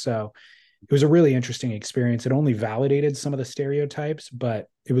think. So it was a really interesting experience. It only validated some of the stereotypes, but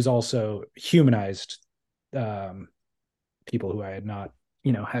it was also humanized people who I had not,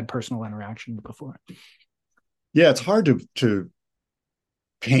 had personal interaction with before. Yeah, it's hard to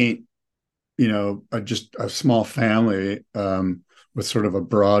paint, just a small family with sort of a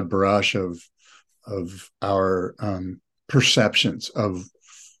broad brush of our perceptions of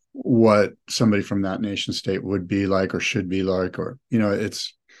what somebody from that nation state would be like or should be like, or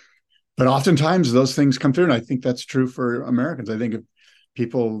but oftentimes those things come through, and I think that's true for Americans. I think if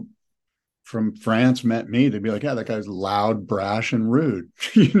people from France met me, they'd be like, yeah, that guy's loud, brash, and rude,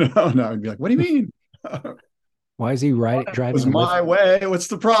 and I'd be like, what do you mean? Why is he driving? It was my way. What's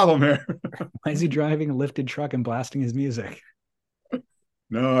the problem here? Why is he driving a lifted truck and blasting his music?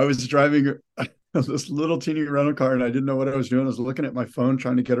 No, I was driving this little teeny rental car, and I didn't know what I was doing. I was looking at my phone,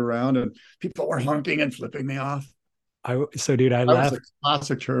 trying to get around, and people were honking and flipping me off. I left. Was a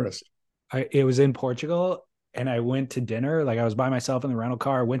classic tourist. It was in Portugal, and I went to dinner. Like, I was by myself in the rental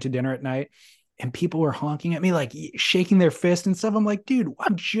car. I went to dinner at night, and people were honking at me, like shaking their fist and stuff. I'm like, dude,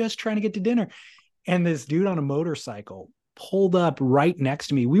 I'm just trying to get to dinner. And this dude on a motorcycle pulled up right next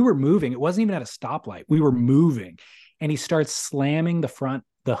to me. We were moving. It wasn't even at a stoplight. We were moving. And he starts slamming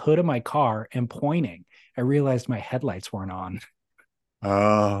the hood of my car and pointing. I realized my headlights weren't on.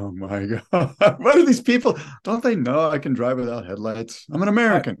 Oh my God. What are these people? Don't they know I can drive without headlights? I'm an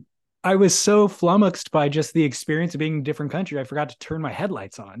American. I was so flummoxed by just the experience of being in a different country. I forgot to turn my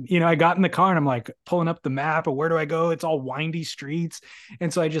headlights on. I got in the car and I'm like pulling up the map of where do I go? It's all windy streets.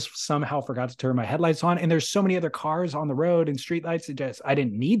 And so I just somehow forgot to turn my headlights on. And there's so many other cars on the road and streetlights. I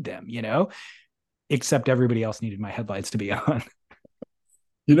didn't need them, except everybody else needed my headlights to be on.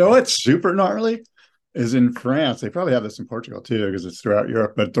 What's super gnarly is in France. They probably have this in Portugal too, because it's throughout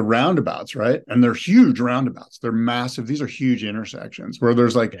Europe, but the roundabouts, right? And they're huge roundabouts. They're massive. These are huge intersections where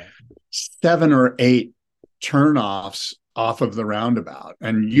there's like 7 or 8 turnoffs off of the roundabout.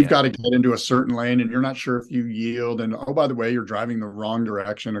 And you've got to get into a certain lane, and you're not sure if you yield. And oh, by the way, you're driving the wrong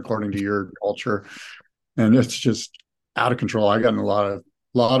direction according to your culture. And it's just out of control. I got in a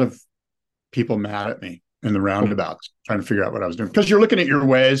lot of people mad at me in the roundabouts trying to figure out what I was doing. Because you're looking at your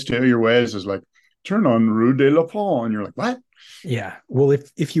Waze too. Your Waze is like, turn on Rue de la Pont, and you're like, what? Yeah. Well,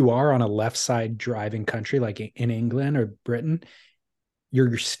 if you are on a left side driving country, like in England or Britain,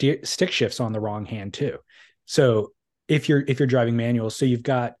 your stick shift's on the wrong hand too. So if you're driving manual, so you're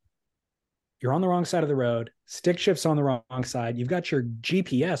on the wrong side of the road, stick shift's on the wrong side. You've got your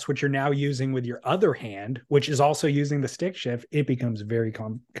GPS, which you're now using with your other hand, which is also using the stick shift. It becomes very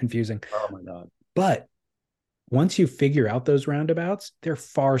confusing. Oh my God. But once you figure out those roundabouts, they're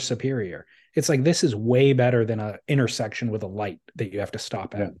far superior. It's like, this is way better than an intersection with a light that you have to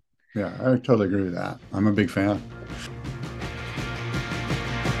stop at. Yeah, I totally agree with that. I'm a big fan.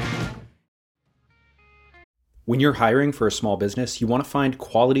 When you're hiring for a small business, you want to find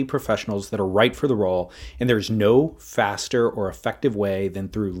quality professionals that are right for the role, and there's no faster or effective way than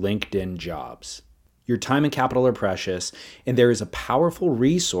through LinkedIn Jobs. Your time and capital are precious, and there is a powerful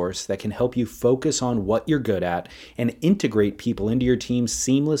resource that can help you focus on what you're good at and integrate people into your team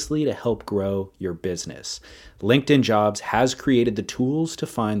seamlessly to help grow your business. LinkedIn Jobs has created the tools to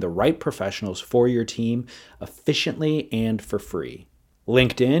find the right professionals for your team efficiently and for free.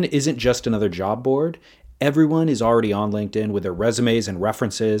 LinkedIn isn't just another job board. Everyone is already on LinkedIn with their resumes and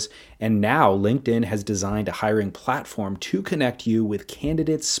references, and now LinkedIn has designed a hiring platform to connect you with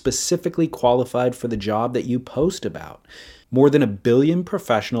candidates specifically qualified for the job that you post about. More than 1 billion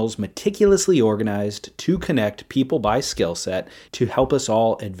professionals meticulously organized to connect people by skill set to help us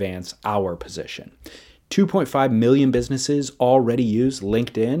all advance our position. 2.5 million businesses already use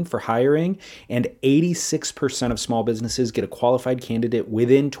LinkedIn for hiring, and 86% of small businesses get a qualified candidate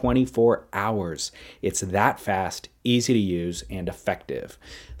within 24 hours. It's that fast, easy to use, and effective.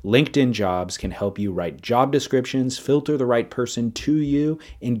 LinkedIn Jobs can help you write job descriptions, filter the right person to you,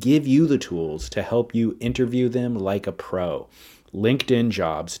 and give you the tools to help you interview them like a pro.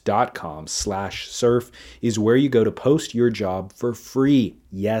 LinkedInjobs.com/surf is where you go to post your job for free.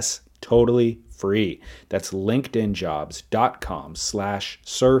 Yes, totally free. That's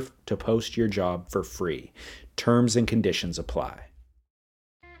linkedinjobs.com/surf to post your job for free. Terms and conditions apply.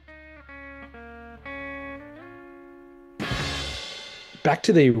 Back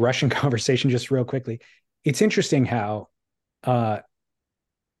to the Russian conversation just real quickly. It's interesting how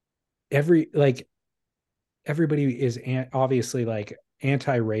everybody is obviously like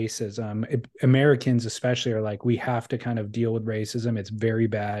anti-racism. Americans especially are like, we have to kind of deal with racism. It's very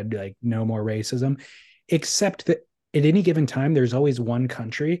bad, like no more racism, except that at any given time, there's always one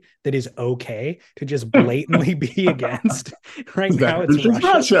country that is okay to just blatantly be against. Right now it's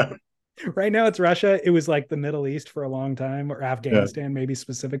Russia. Right now it's Russia. It was like the Middle East for a long time, or Afghanistan, maybe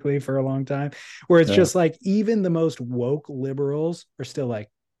specifically for a long time, where it's just like even the most woke liberals are still like,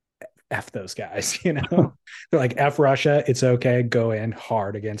 F those guys, you know? They're like, F Russia, it's okay, go in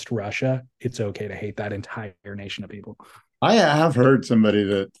hard against Russia. It's okay to hate that entire nation of people. I have heard somebody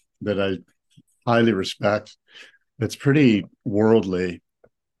that I highly respect, that's pretty worldly,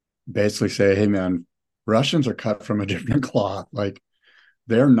 basically say, hey man, Russians are cut from a different cloth. Like,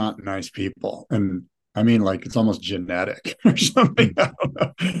 they're not nice people. And I mean, like, it's almost genetic or something. I don't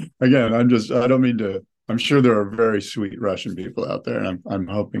know. Again, I don't mean to, I'm sure there are very sweet Russian people out there. And I'm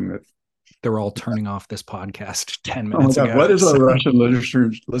hoping that they're all turning off this podcast 10 minutes ago. What is our Russian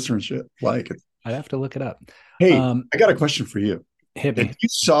listenership like? I'd have to look it up. Hey, I got a question for you. Hit me. If you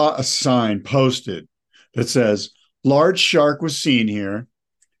saw a sign posted that says, large shark was seen here,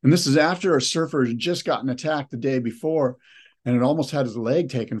 and this is after a surfer had just gotten attacked the day before, and it almost had his leg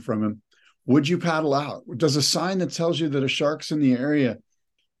taken from him, would you paddle out? Does a sign that tells you that a shark's in the area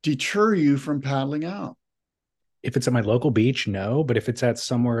deter you from paddling out? If it's at my local beach, no. But if it's at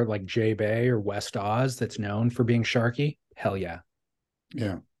somewhere like J Bay or West Oz that's known for being sharky, hell yeah.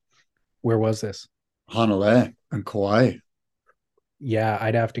 Yeah. Where was this? Hanalei and Kauai. Yeah,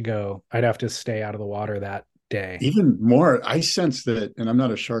 I'd have to stay out of the water that day. Even more, I sense that, and I'm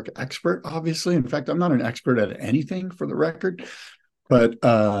not a shark expert, obviously. In fact, I'm not an expert at anything, for the record. But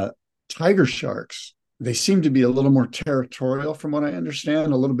tiger sharks, they seem to be a little more territorial from what I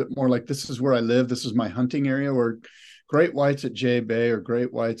understand, a little bit more like, this is where I live, this is my hunting area, where great whites at J Bay or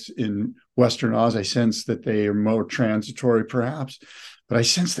great whites in Western Oz, I sense that they are more transitory perhaps, but I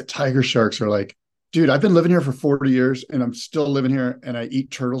sense that tiger sharks are like, dude, I've been living here for 40 years and I'm still living here and I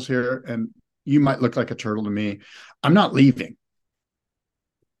eat turtles here and you might look like a turtle to me. I'm not leaving.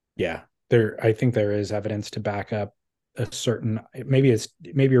 Yeah, I think there is evidence to back up a certain, maybe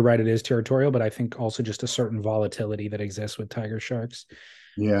you're right, it is territorial, but I think also just a certain volatility that exists with tiger sharks.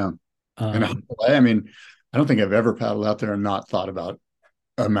 Yeah. And I mean, I don't think I've ever paddled out there and not thought about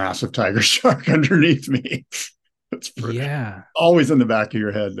a massive tiger shark underneath me. It's always in the back of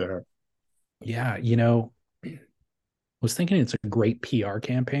your head there. Yeah. You know, I was thinking it's a great PR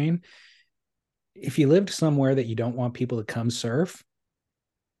campaign. If you lived somewhere that you don't want people to come surf,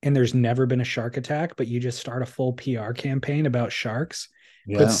 and there's never been a shark attack, but you just start a full PR campaign about sharks,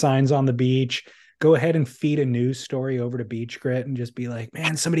 put signs on the beach, go ahead and feed a news story over to Beach Grit and just be like,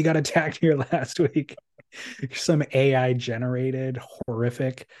 man, somebody got attacked here last week. Some AI generated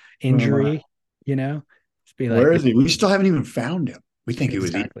horrific injury, you know? Just be like, where is he? We still haven't even found him. We think he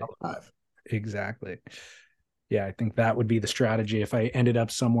was alive. Exactly. Yeah, I think that would be the strategy if I ended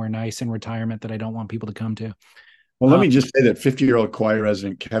up somewhere nice in retirement that I don't want people to come to. Well, let me just say that 50-year-old Kauai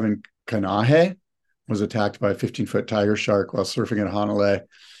resident Kevin Kanahe was attacked by a 15-foot tiger shark while surfing at Hanalei.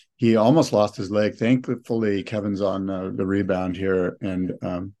 he almost lost his leg. Thankfully, Kevin's on the rebound here, and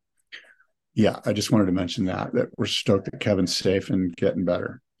yeah, I just wanted to mention that we're stoked that Kevin's safe and getting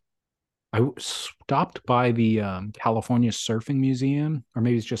better. I stopped by the California Surfing Museum, or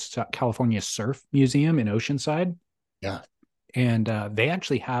maybe it's just California Surf Museum in Oceanside. Yeah. And they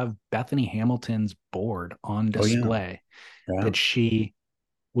actually have Bethany Hamilton's board on display that she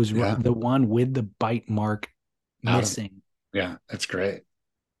was the one with the bite mark missing. Yeah, that's great.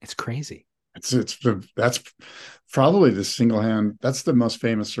 It's crazy. That's probably that's the most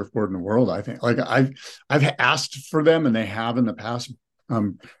famous surfboard in the world, I think. Like I've asked for them, and they have in the past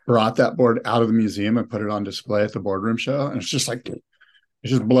brought that board out of the museum and put it on display at the boardroom show, and it's just like it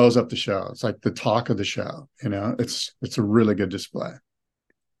just blows up the show. It's like the talk of the show. It's a really good display.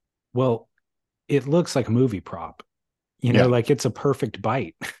 Well, it looks like a movie prop, like it's a perfect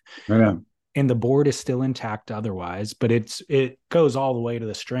bite. Yeah. And the board is still intact otherwise, but it goes all the way to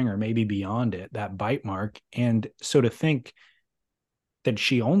the stringer, maybe beyond it, that bite mark. And so to think that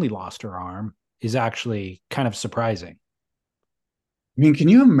she only lost her arm is actually kind of surprising. I mean, can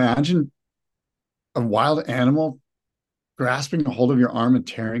you imagine a wild animal grasping a hold of your arm and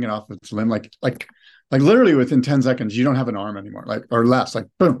tearing it off its limb? Like literally within 10 seconds, you don't have an arm anymore, or less,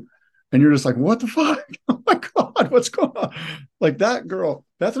 boom. And you're just like, what the fuck? Oh my God, what's going on? Like that girl,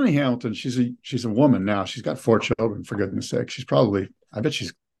 Bethany Hamilton, she's a woman now. She's got 4 children, for goodness sake. She's probably, I bet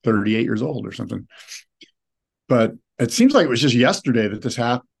she's 38 years old or something. But it seems like it was just yesterday that this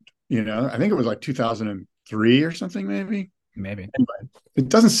happened. I think it was like 2003 or something, maybe. Anyway, it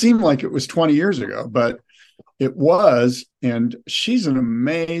doesn't seem like it was 20 years ago, but it was. And she's an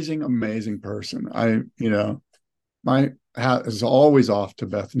amazing, amazing person. My hat is always off to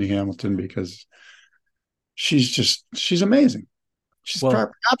Bethany Hamilton because she's amazing. She's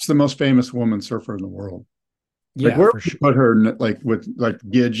perhaps the most famous woman surfer in the world. Yeah, where for sure. Put her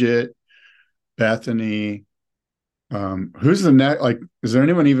with Gidget, Bethany. Who's the next? Is there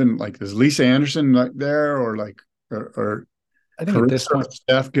anyone even is Lisa Anderson there, or I think at this point,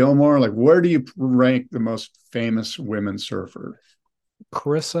 Steph Gilmore? Where do you rank the most famous women surfer?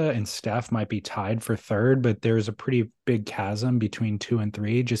 Carissa and Steph might be tied for third, but there's a pretty big chasm between 2 and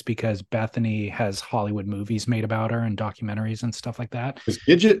 3, just because Bethany has Hollywood movies made about her and documentaries and stuff like that. Is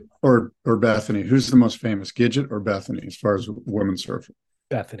Gidget or Bethany? Who's the most famous, Gidget or Bethany, as far as women surfer?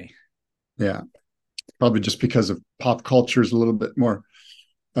 Bethany. Yeah, probably just because of pop culture is a little bit more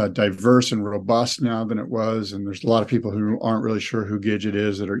diverse and robust now than it was, and there's a lot of people who aren't really sure who Gidget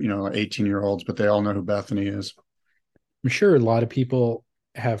is that are 18-year-olds, but they all know who Bethany is. I'm sure a lot of people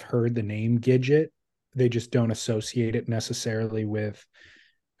have heard the name Gidget. They just don't associate it necessarily with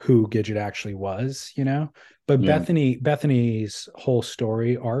who Gidget actually was, But yeah. Bethany's whole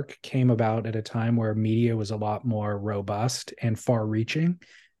story arc came about at a time where media was a lot more robust and far-reaching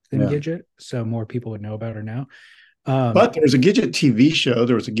than Gidget, so more people would know about her now. But there was a Gidget TV show,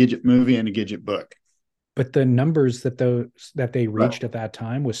 there was a Gidget movie, and a Gidget book. But the numbers that they reached at that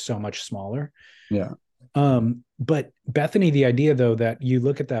time was so much smaller. Yeah. But Bethany, the idea though, that you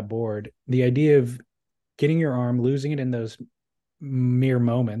look at that board, the idea of getting your arm, losing it in those mere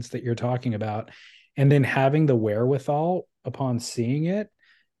moments that you're talking about, and then having the wherewithal upon seeing it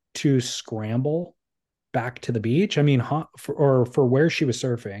to scramble back to the beach. I mean, for where she was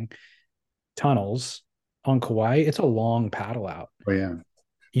surfing, tunnels on Kauai, it's a long paddle out. Oh yeah.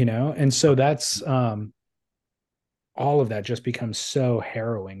 And so that's all of that just becomes so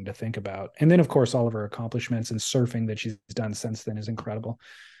harrowing to think about. And then, of course, all of her accomplishments and surfing that she's done since then is incredible.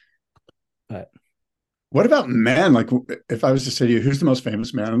 But what about men? If I was to say to you, who's the most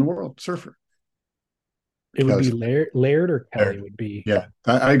famous man in the world, surfer? It would be Laird or Kelly would be. Yeah,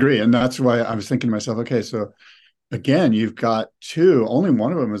 I agree. And that's why I was thinking to myself, okay, so again, you've got 2. Only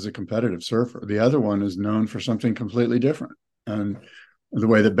one of them is a competitive surfer. The other one is known for something completely different. And the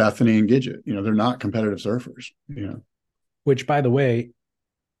way that Bethany and Gidget, they're not competitive surfers, Which, by the way,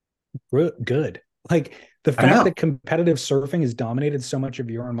 good. The fact that competitive surfing has dominated so much of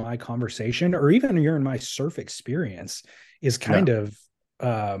your and my conversation, or even your and my surf experience, is kind of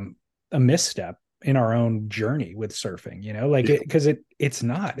a misstep in our own journey with surfing, because it's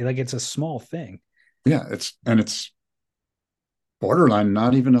not it's a small thing. Yeah. It's borderline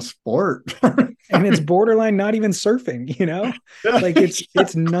not even a sport. And it's borderline not even surfing,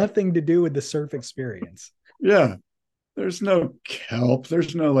 it's nothing to do with the surf experience. Yeah. There's no kelp.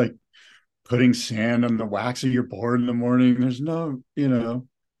 There's no putting sand on the wax of your board in the morning. There's no,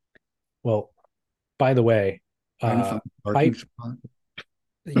 Well, by the way, yeah,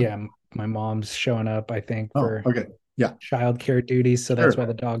 my mom's showing up, I think, for okay. Yeah. childcare duties. So that's why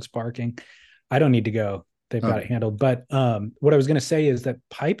the dog's barking. I don't need to go. they've got it handled. But what I was going to say is that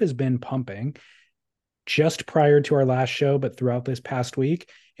pipe has been pumping just prior to our last show, but throughout this past week.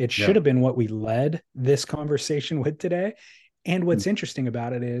 It should have been what we led this conversation with today. And what's interesting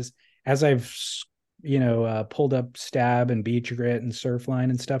about it is, as I've pulled up Stab and Beach Grit and Surfline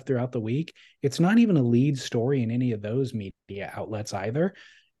and stuff throughout the week, it's not even a lead story in any of those media outlets either.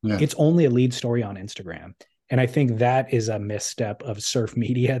 It's only a lead story on Instagram. And I think that is a misstep of surf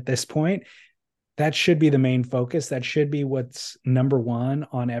media at this point. That should be the main focus. That should be what's number one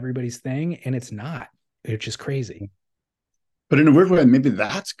on everybody's thing. And it's not, which is crazy. But in a weird way, maybe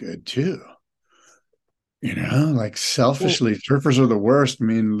that's good too. Like selfishly, surfers are the worst. I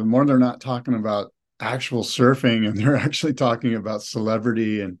mean, the more they're not talking about actual surfing and they're actually talking about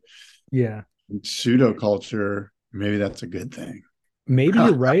celebrity and pseudo culture, maybe that's a good thing. Maybe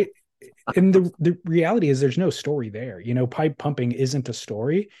you're right. And the reality is there's no story there. Pipe pumping isn't a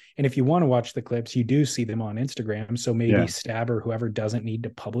story. And if you want to watch the clips, you do see them on Instagram. So maybe Stab or whoever doesn't need to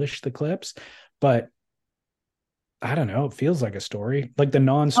publish the clips. But I don't know. It feels like a story. Like the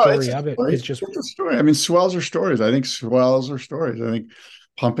non-story of it is just a story. I mean, swells are stories. I think swells are stories. I think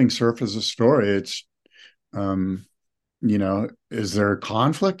pumping surf is a story. It's, is there a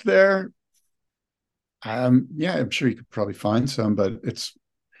conflict there? I'm sure you could probably find some, but it's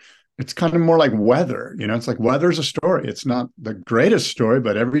kind of more like weather. It's like weather's a story. It's not the greatest story,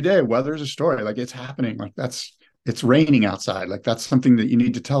 but every day weather's a story. Like it's happening. Like it's raining outside. Like that's something that you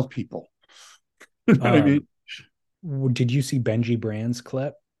need to tell people. You know what I mean? Did you see Benji Brand's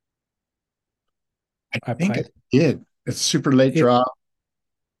clip? I think I did. It's super late drop.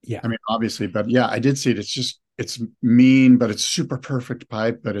 Yeah. I mean, obviously, but yeah, I did see it. It's mean, but it's super perfect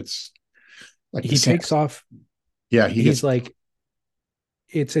pipe, but it's like he takes off. Yeah. He's like,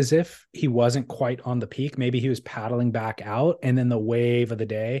 it's as if he wasn't quite on the peak. Maybe he was paddling back out and then the wave of the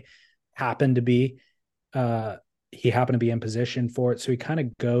day happened to be, he happened to be in position for it. So he kind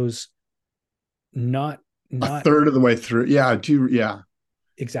of goes not a third of the way through. Yeah.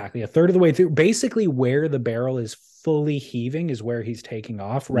 Exactly. A third of the way through. Basically where the barrel is fully heaving is where he's taking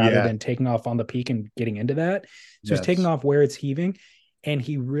off rather than taking off on the peak and getting into that. So he's taking off where it's heaving. And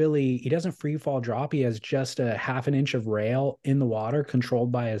he doesn't free fall drop. He has just a half an inch of rail in the water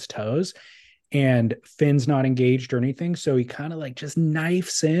controlled by his toes and fins not engaged or anything. So he kind of like just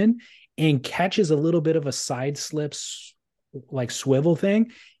knifes in and catches a little bit of a side slips, like swivel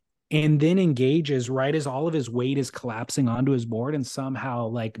thing, and then engages right as all of his weight is collapsing onto his board and somehow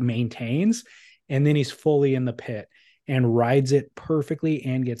like maintains. And then he's fully in the pit and rides it perfectly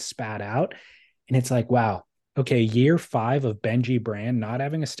and gets spat out. And it's like, wow. Okay, year 5 of Benji Brand not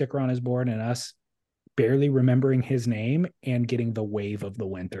having a sticker on his board and us barely remembering his name and getting the wave of the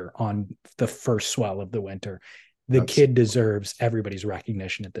winter on the first swell of the winter. The kid deserves everybody's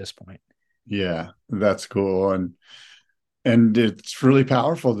recognition at this point. Yeah, that's cool. And it's really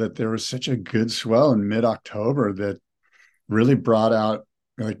powerful that there was such a good swell in mid-October that really brought out,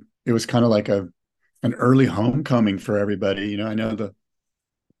 like, it was kind of like an early homecoming for everybody. I know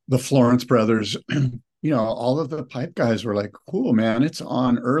the Florence brothers all of the pipe guys were like, cool, man, it's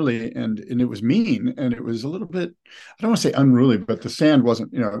on early. And it was mean. And it was a little bit, I don't want to say unruly, but the sand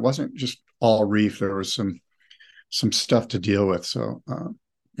wasn't, it wasn't just all reef. There was some stuff to deal with. So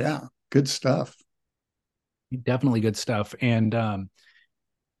good stuff. Definitely good stuff. And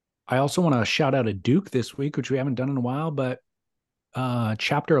I also want to shout out a Duke this week, which we haven't done in a while, but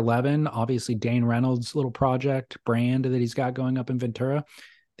Chapter 11, obviously Dane Reynolds' little project brand that he's got going up in Ventura.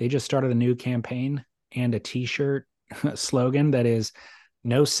 They just started a new campaign and a t-shirt slogan that is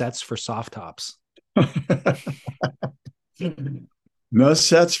no sets for soft tops. No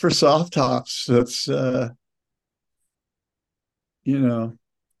sets for soft tops. That's, I don't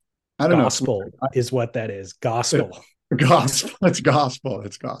gospel know. Is what that is. Gospel. Gospel. It's gospel.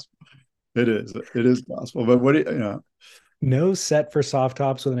 It's gospel. It is gospel. But what do you No set for soft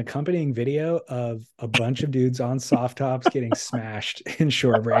tops with an accompanying video of a bunch of dudes on soft tops getting smashed in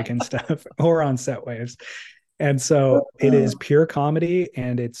shore break and stuff, or on set waves. And so it is pure comedy,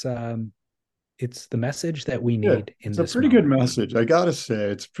 and it's the message that we need in this. It's a pretty good message. I gotta say,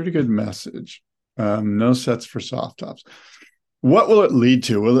 it's a pretty good message. No sets for soft tops. What will it lead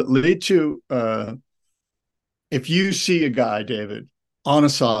to? Will it lead to if you see a guy, David, on a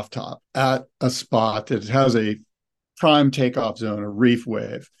soft top at a spot that has a prime takeoff zone, a reef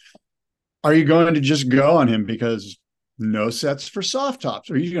wave, are you going to just go on him because no sets for soft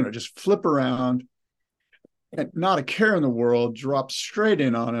tops? Or are you going to just flip around and not a care in the world, drop straight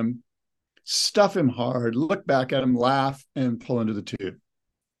in on him, stuff him hard, look back at him, laugh, and pull into the tube?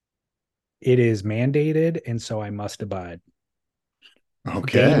 It is mandated, and so I must abide.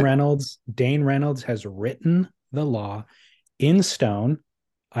 Okay. Dane Reynolds has written the law in stone.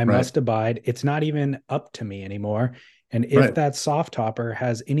 I must abide. It's not even up to me anymore. And if that soft topper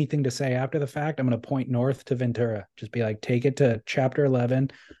has anything to say after the fact, I'm going to point north to Ventura. Just be like, take it to Chapter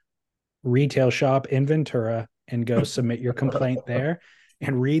 11 retail shop in Ventura and go submit your complaint there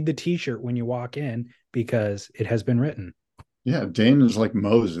and read the t-shirt when you walk in, because it has been written. Yeah, Dane is like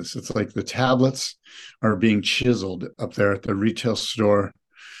Moses. It's like the tablets are being chiseled up there at the retail store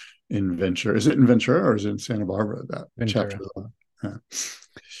in Ventura. Is it in Ventura or is it in Santa Barbara? That Ventura. Chapter 11. Yeah.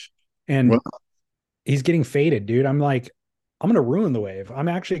 And he's getting faded, dude. I'm like, I'm going to ruin the wave. I'm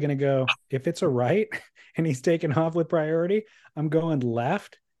actually going to go, if it's a right and he's taking off with priority, I'm going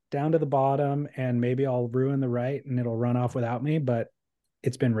left down to the bottom, and maybe I'll ruin the right and it'll run off without me, but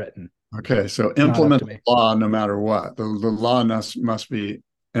it's been written. Okay, so implement the law no matter what. The law must be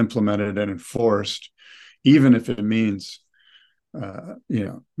implemented and enforced, even if it means,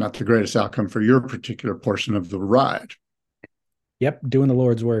 not the greatest outcome for your particular portion of the ride. Yep, doing the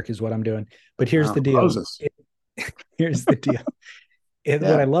Lord's work is what I'm doing. But here's the deal. Here's the deal.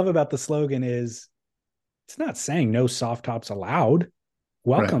 What I love about the slogan is it's not saying no soft tops allowed.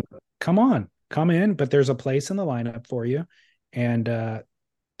 Welcome. Right. Come on, come in, but there's a place in the lineup for you. And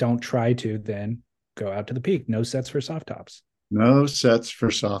don't try to then go out to the peak. No sets for soft tops. No sets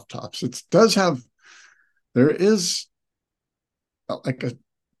for soft tops. It is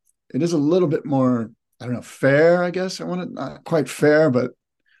a little bit more, I don't know, fair, I guess. I want it not quite fair, but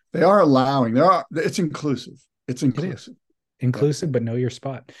they are allowing, it's inclusive. It's inclusive. Inclusive, but know your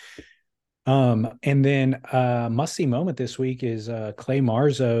spot. And then must-see moment this week is Clay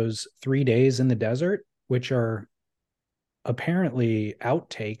Marzo's 3 days in the desert, which are apparently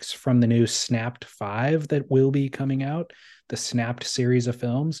outtakes from the new Snapped 5 that will be coming out, the Snapped series of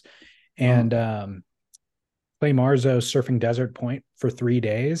films. And Clay Marzo surfing Desert Point for 3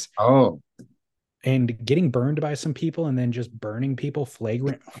 days. And getting burned by some people and then just burning people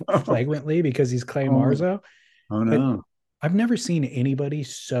flagrantly because he's Clay Marzo. Oh, no. But I've never seen anybody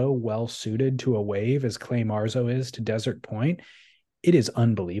so well suited to a wave as Clay Marzo is to Desert Point. It is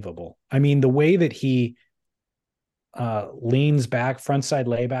unbelievable. I mean, the way that he leans back, frontside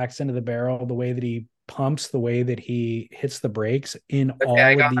laybacks into the barrel, the way that he pumps, the way that he hits the brakes in all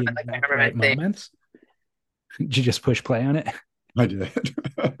of the exact right moments. Did you just push play on it? I did.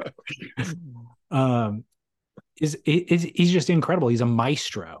 He's just incredible. He's a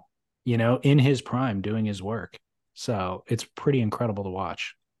maestro, in his prime doing his work. So it's pretty incredible to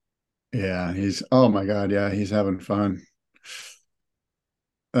watch. Yeah, oh my God. Yeah, he's having fun.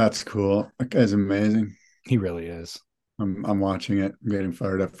 That's cool. That guy's amazing. He really is. I'm watching it. I'm getting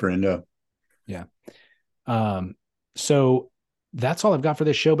fired up for Indo. Yeah. So that's all I've got for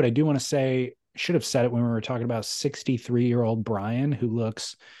this show, but I do want to say, should have said it when we were talking about 63-year-old Brian, who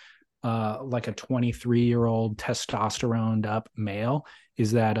looks like a 23-year-old testosteroned up male,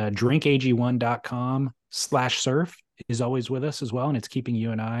 is that drinkag1.com/surf is always with us as well. And it's keeping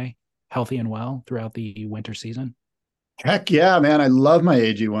you and I healthy and well throughout the winter season. Heck yeah, man. I love my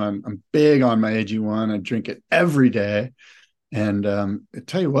AG1. I'm big on my AG1. I drink it every day. And I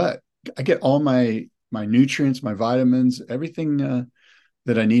tell you what, I get all my nutrients, my vitamins, everything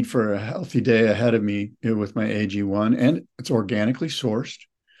that I need for a healthy day ahead of me with my AG1. And it's organically sourced.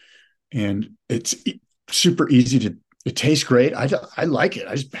 And it's super easy it tastes great. I like it.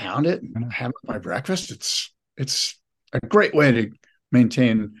 I just pound it and have it with my breakfast. It's a great way to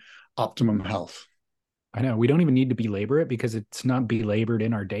maintain optimum health. I know we don't even need to belabor it because it's not belabored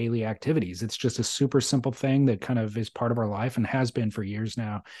in our daily activities. It's just a super simple thing that kind of is part of our life and has been for years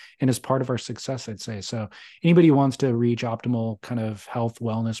now and is part of our success, I'd say. So anybody who wants to reach optimal kind of health,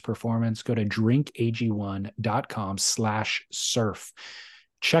 wellness, performance, go to drinkag1.com/surf.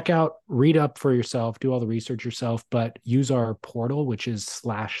 Check out, read up for yourself, do all the research yourself, but use our portal, which is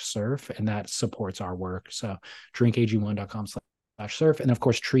 /surf, and that supports our work. So drinkag1.com/surf. And of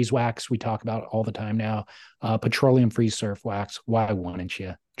course, Trees Wax, we talk about all the time now. Petroleum-free surf wax. Why wouldn't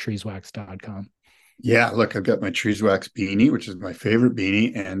you? Treeswax.com. Yeah, look, I've got my Trees Wax beanie, which is my favorite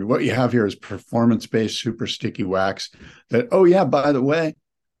beanie. And what you have here is performance-based super sticky wax that, by the way,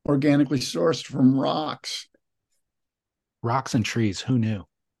 organically sourced from rocks. Rocks and trees. Who knew?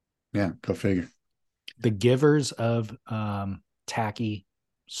 Yeah, go figure. The givers of tacky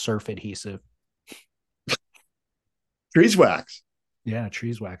surf adhesive. Trees Wax. Yeah,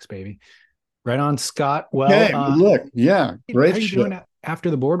 Trees Wax, baby. Right on, Scott. Well, hey, look, yeah, great. How are you doing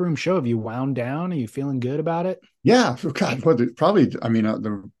after the boardroom show? Have you wound down? Are you feeling good about it? Yeah, God, probably. I mean,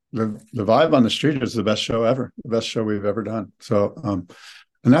 the vibe on the street is the best show ever. The best show we've ever done. So,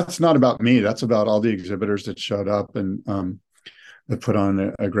 and that's not about me. That's about all the exhibitors that showed up, and that put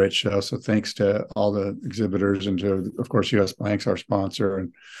on a great show. So thanks to all the exhibitors and to, of course, US Blanks, our sponsor.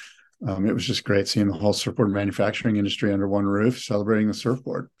 And it was just great seeing the whole surfboard manufacturing industry under one roof, celebrating the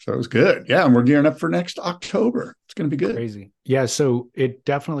surfboard. So it was good. Yeah. And we're gearing up for next October. It's going to be good. Crazy. Yeah. So it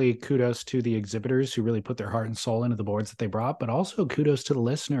definitely kudos to the exhibitors who really put their heart and soul into the boards that they brought, but also kudos to the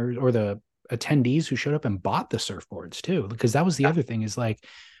listeners or the attendees who showed up and bought the surfboards too, because that was the other thing, is like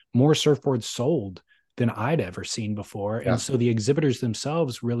more surfboards sold than I'd ever seen before. Yeah. And so the exhibitors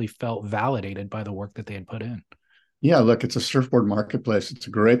themselves really felt validated by the work that they had put in. Yeah, look, it's a surfboard marketplace. It's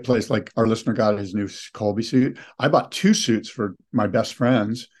a great place. Like our listener got his new Colby suit. I bought 2 suits for my best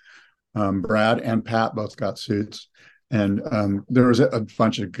friends. Brad and Pat both got suits. And there was a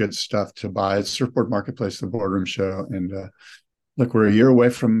bunch of good stuff to buy. It's Surfboard Marketplace, the boardroom show. And look, we're a year away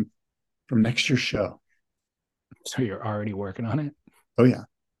from next year's show. So you're already working on it? Oh, yeah.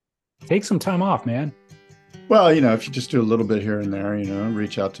 Take some time off, man. Well, if you just do a little bit here and there,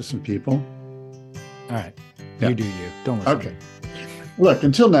 reach out to some people. All right. Yeah. You do you. Don't listen. Okay. Look,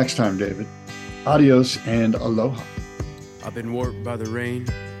 until next time, David. Adios and aloha. I've been warped by the rain,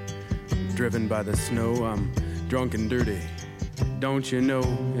 driven by the snow. I'm drunk and dirty, don't you know?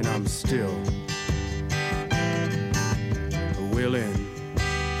 And I'm still willing.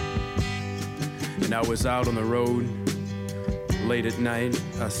 And I was out on the road late at night.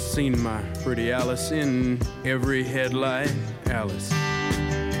 I seen my pretty Alice in every headlight. Alice,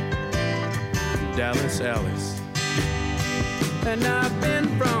 Dallas, Alice. And I've been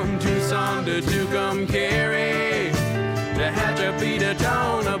from Tucson to Tucumcari, to Hatchapee to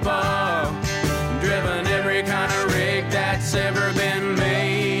Tonopah, driven every kind of rig that's ever been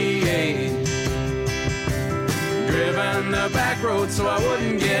made, driven the back road so I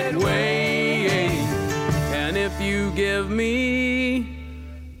wouldn't get weighed. And if you give me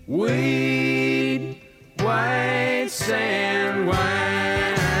weed, white sand wine,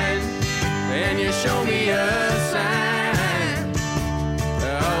 and you show me a sign,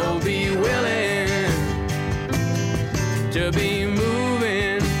 I'll be willing to be moving.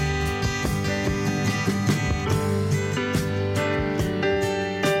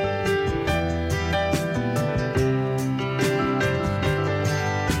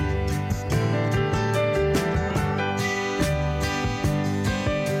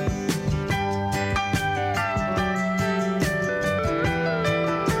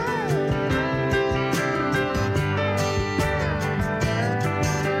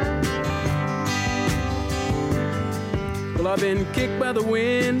 Well, I've been kicked by the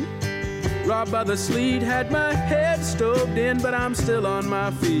wind, robbed by the sleet, had my head stoved in, but I'm still on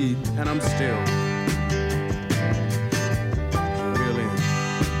my feet, and I'm still reeling.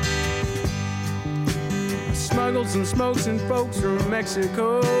 I smuggled some smokes and folks from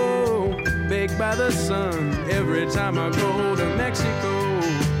Mexico, baked by the sun every time I go to Mexico.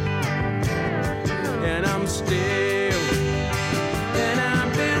 And I'm still, and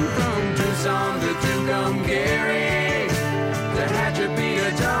I've been from Tucson to Tucumcari, to Hatchapee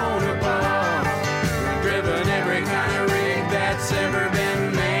to Tonopah, driven every kind of rig that's ever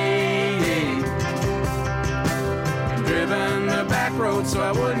been made, driven the back road so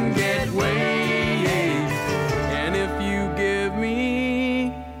I wouldn't get weighed. And if you give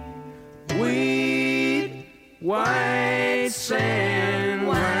me weed, white sand,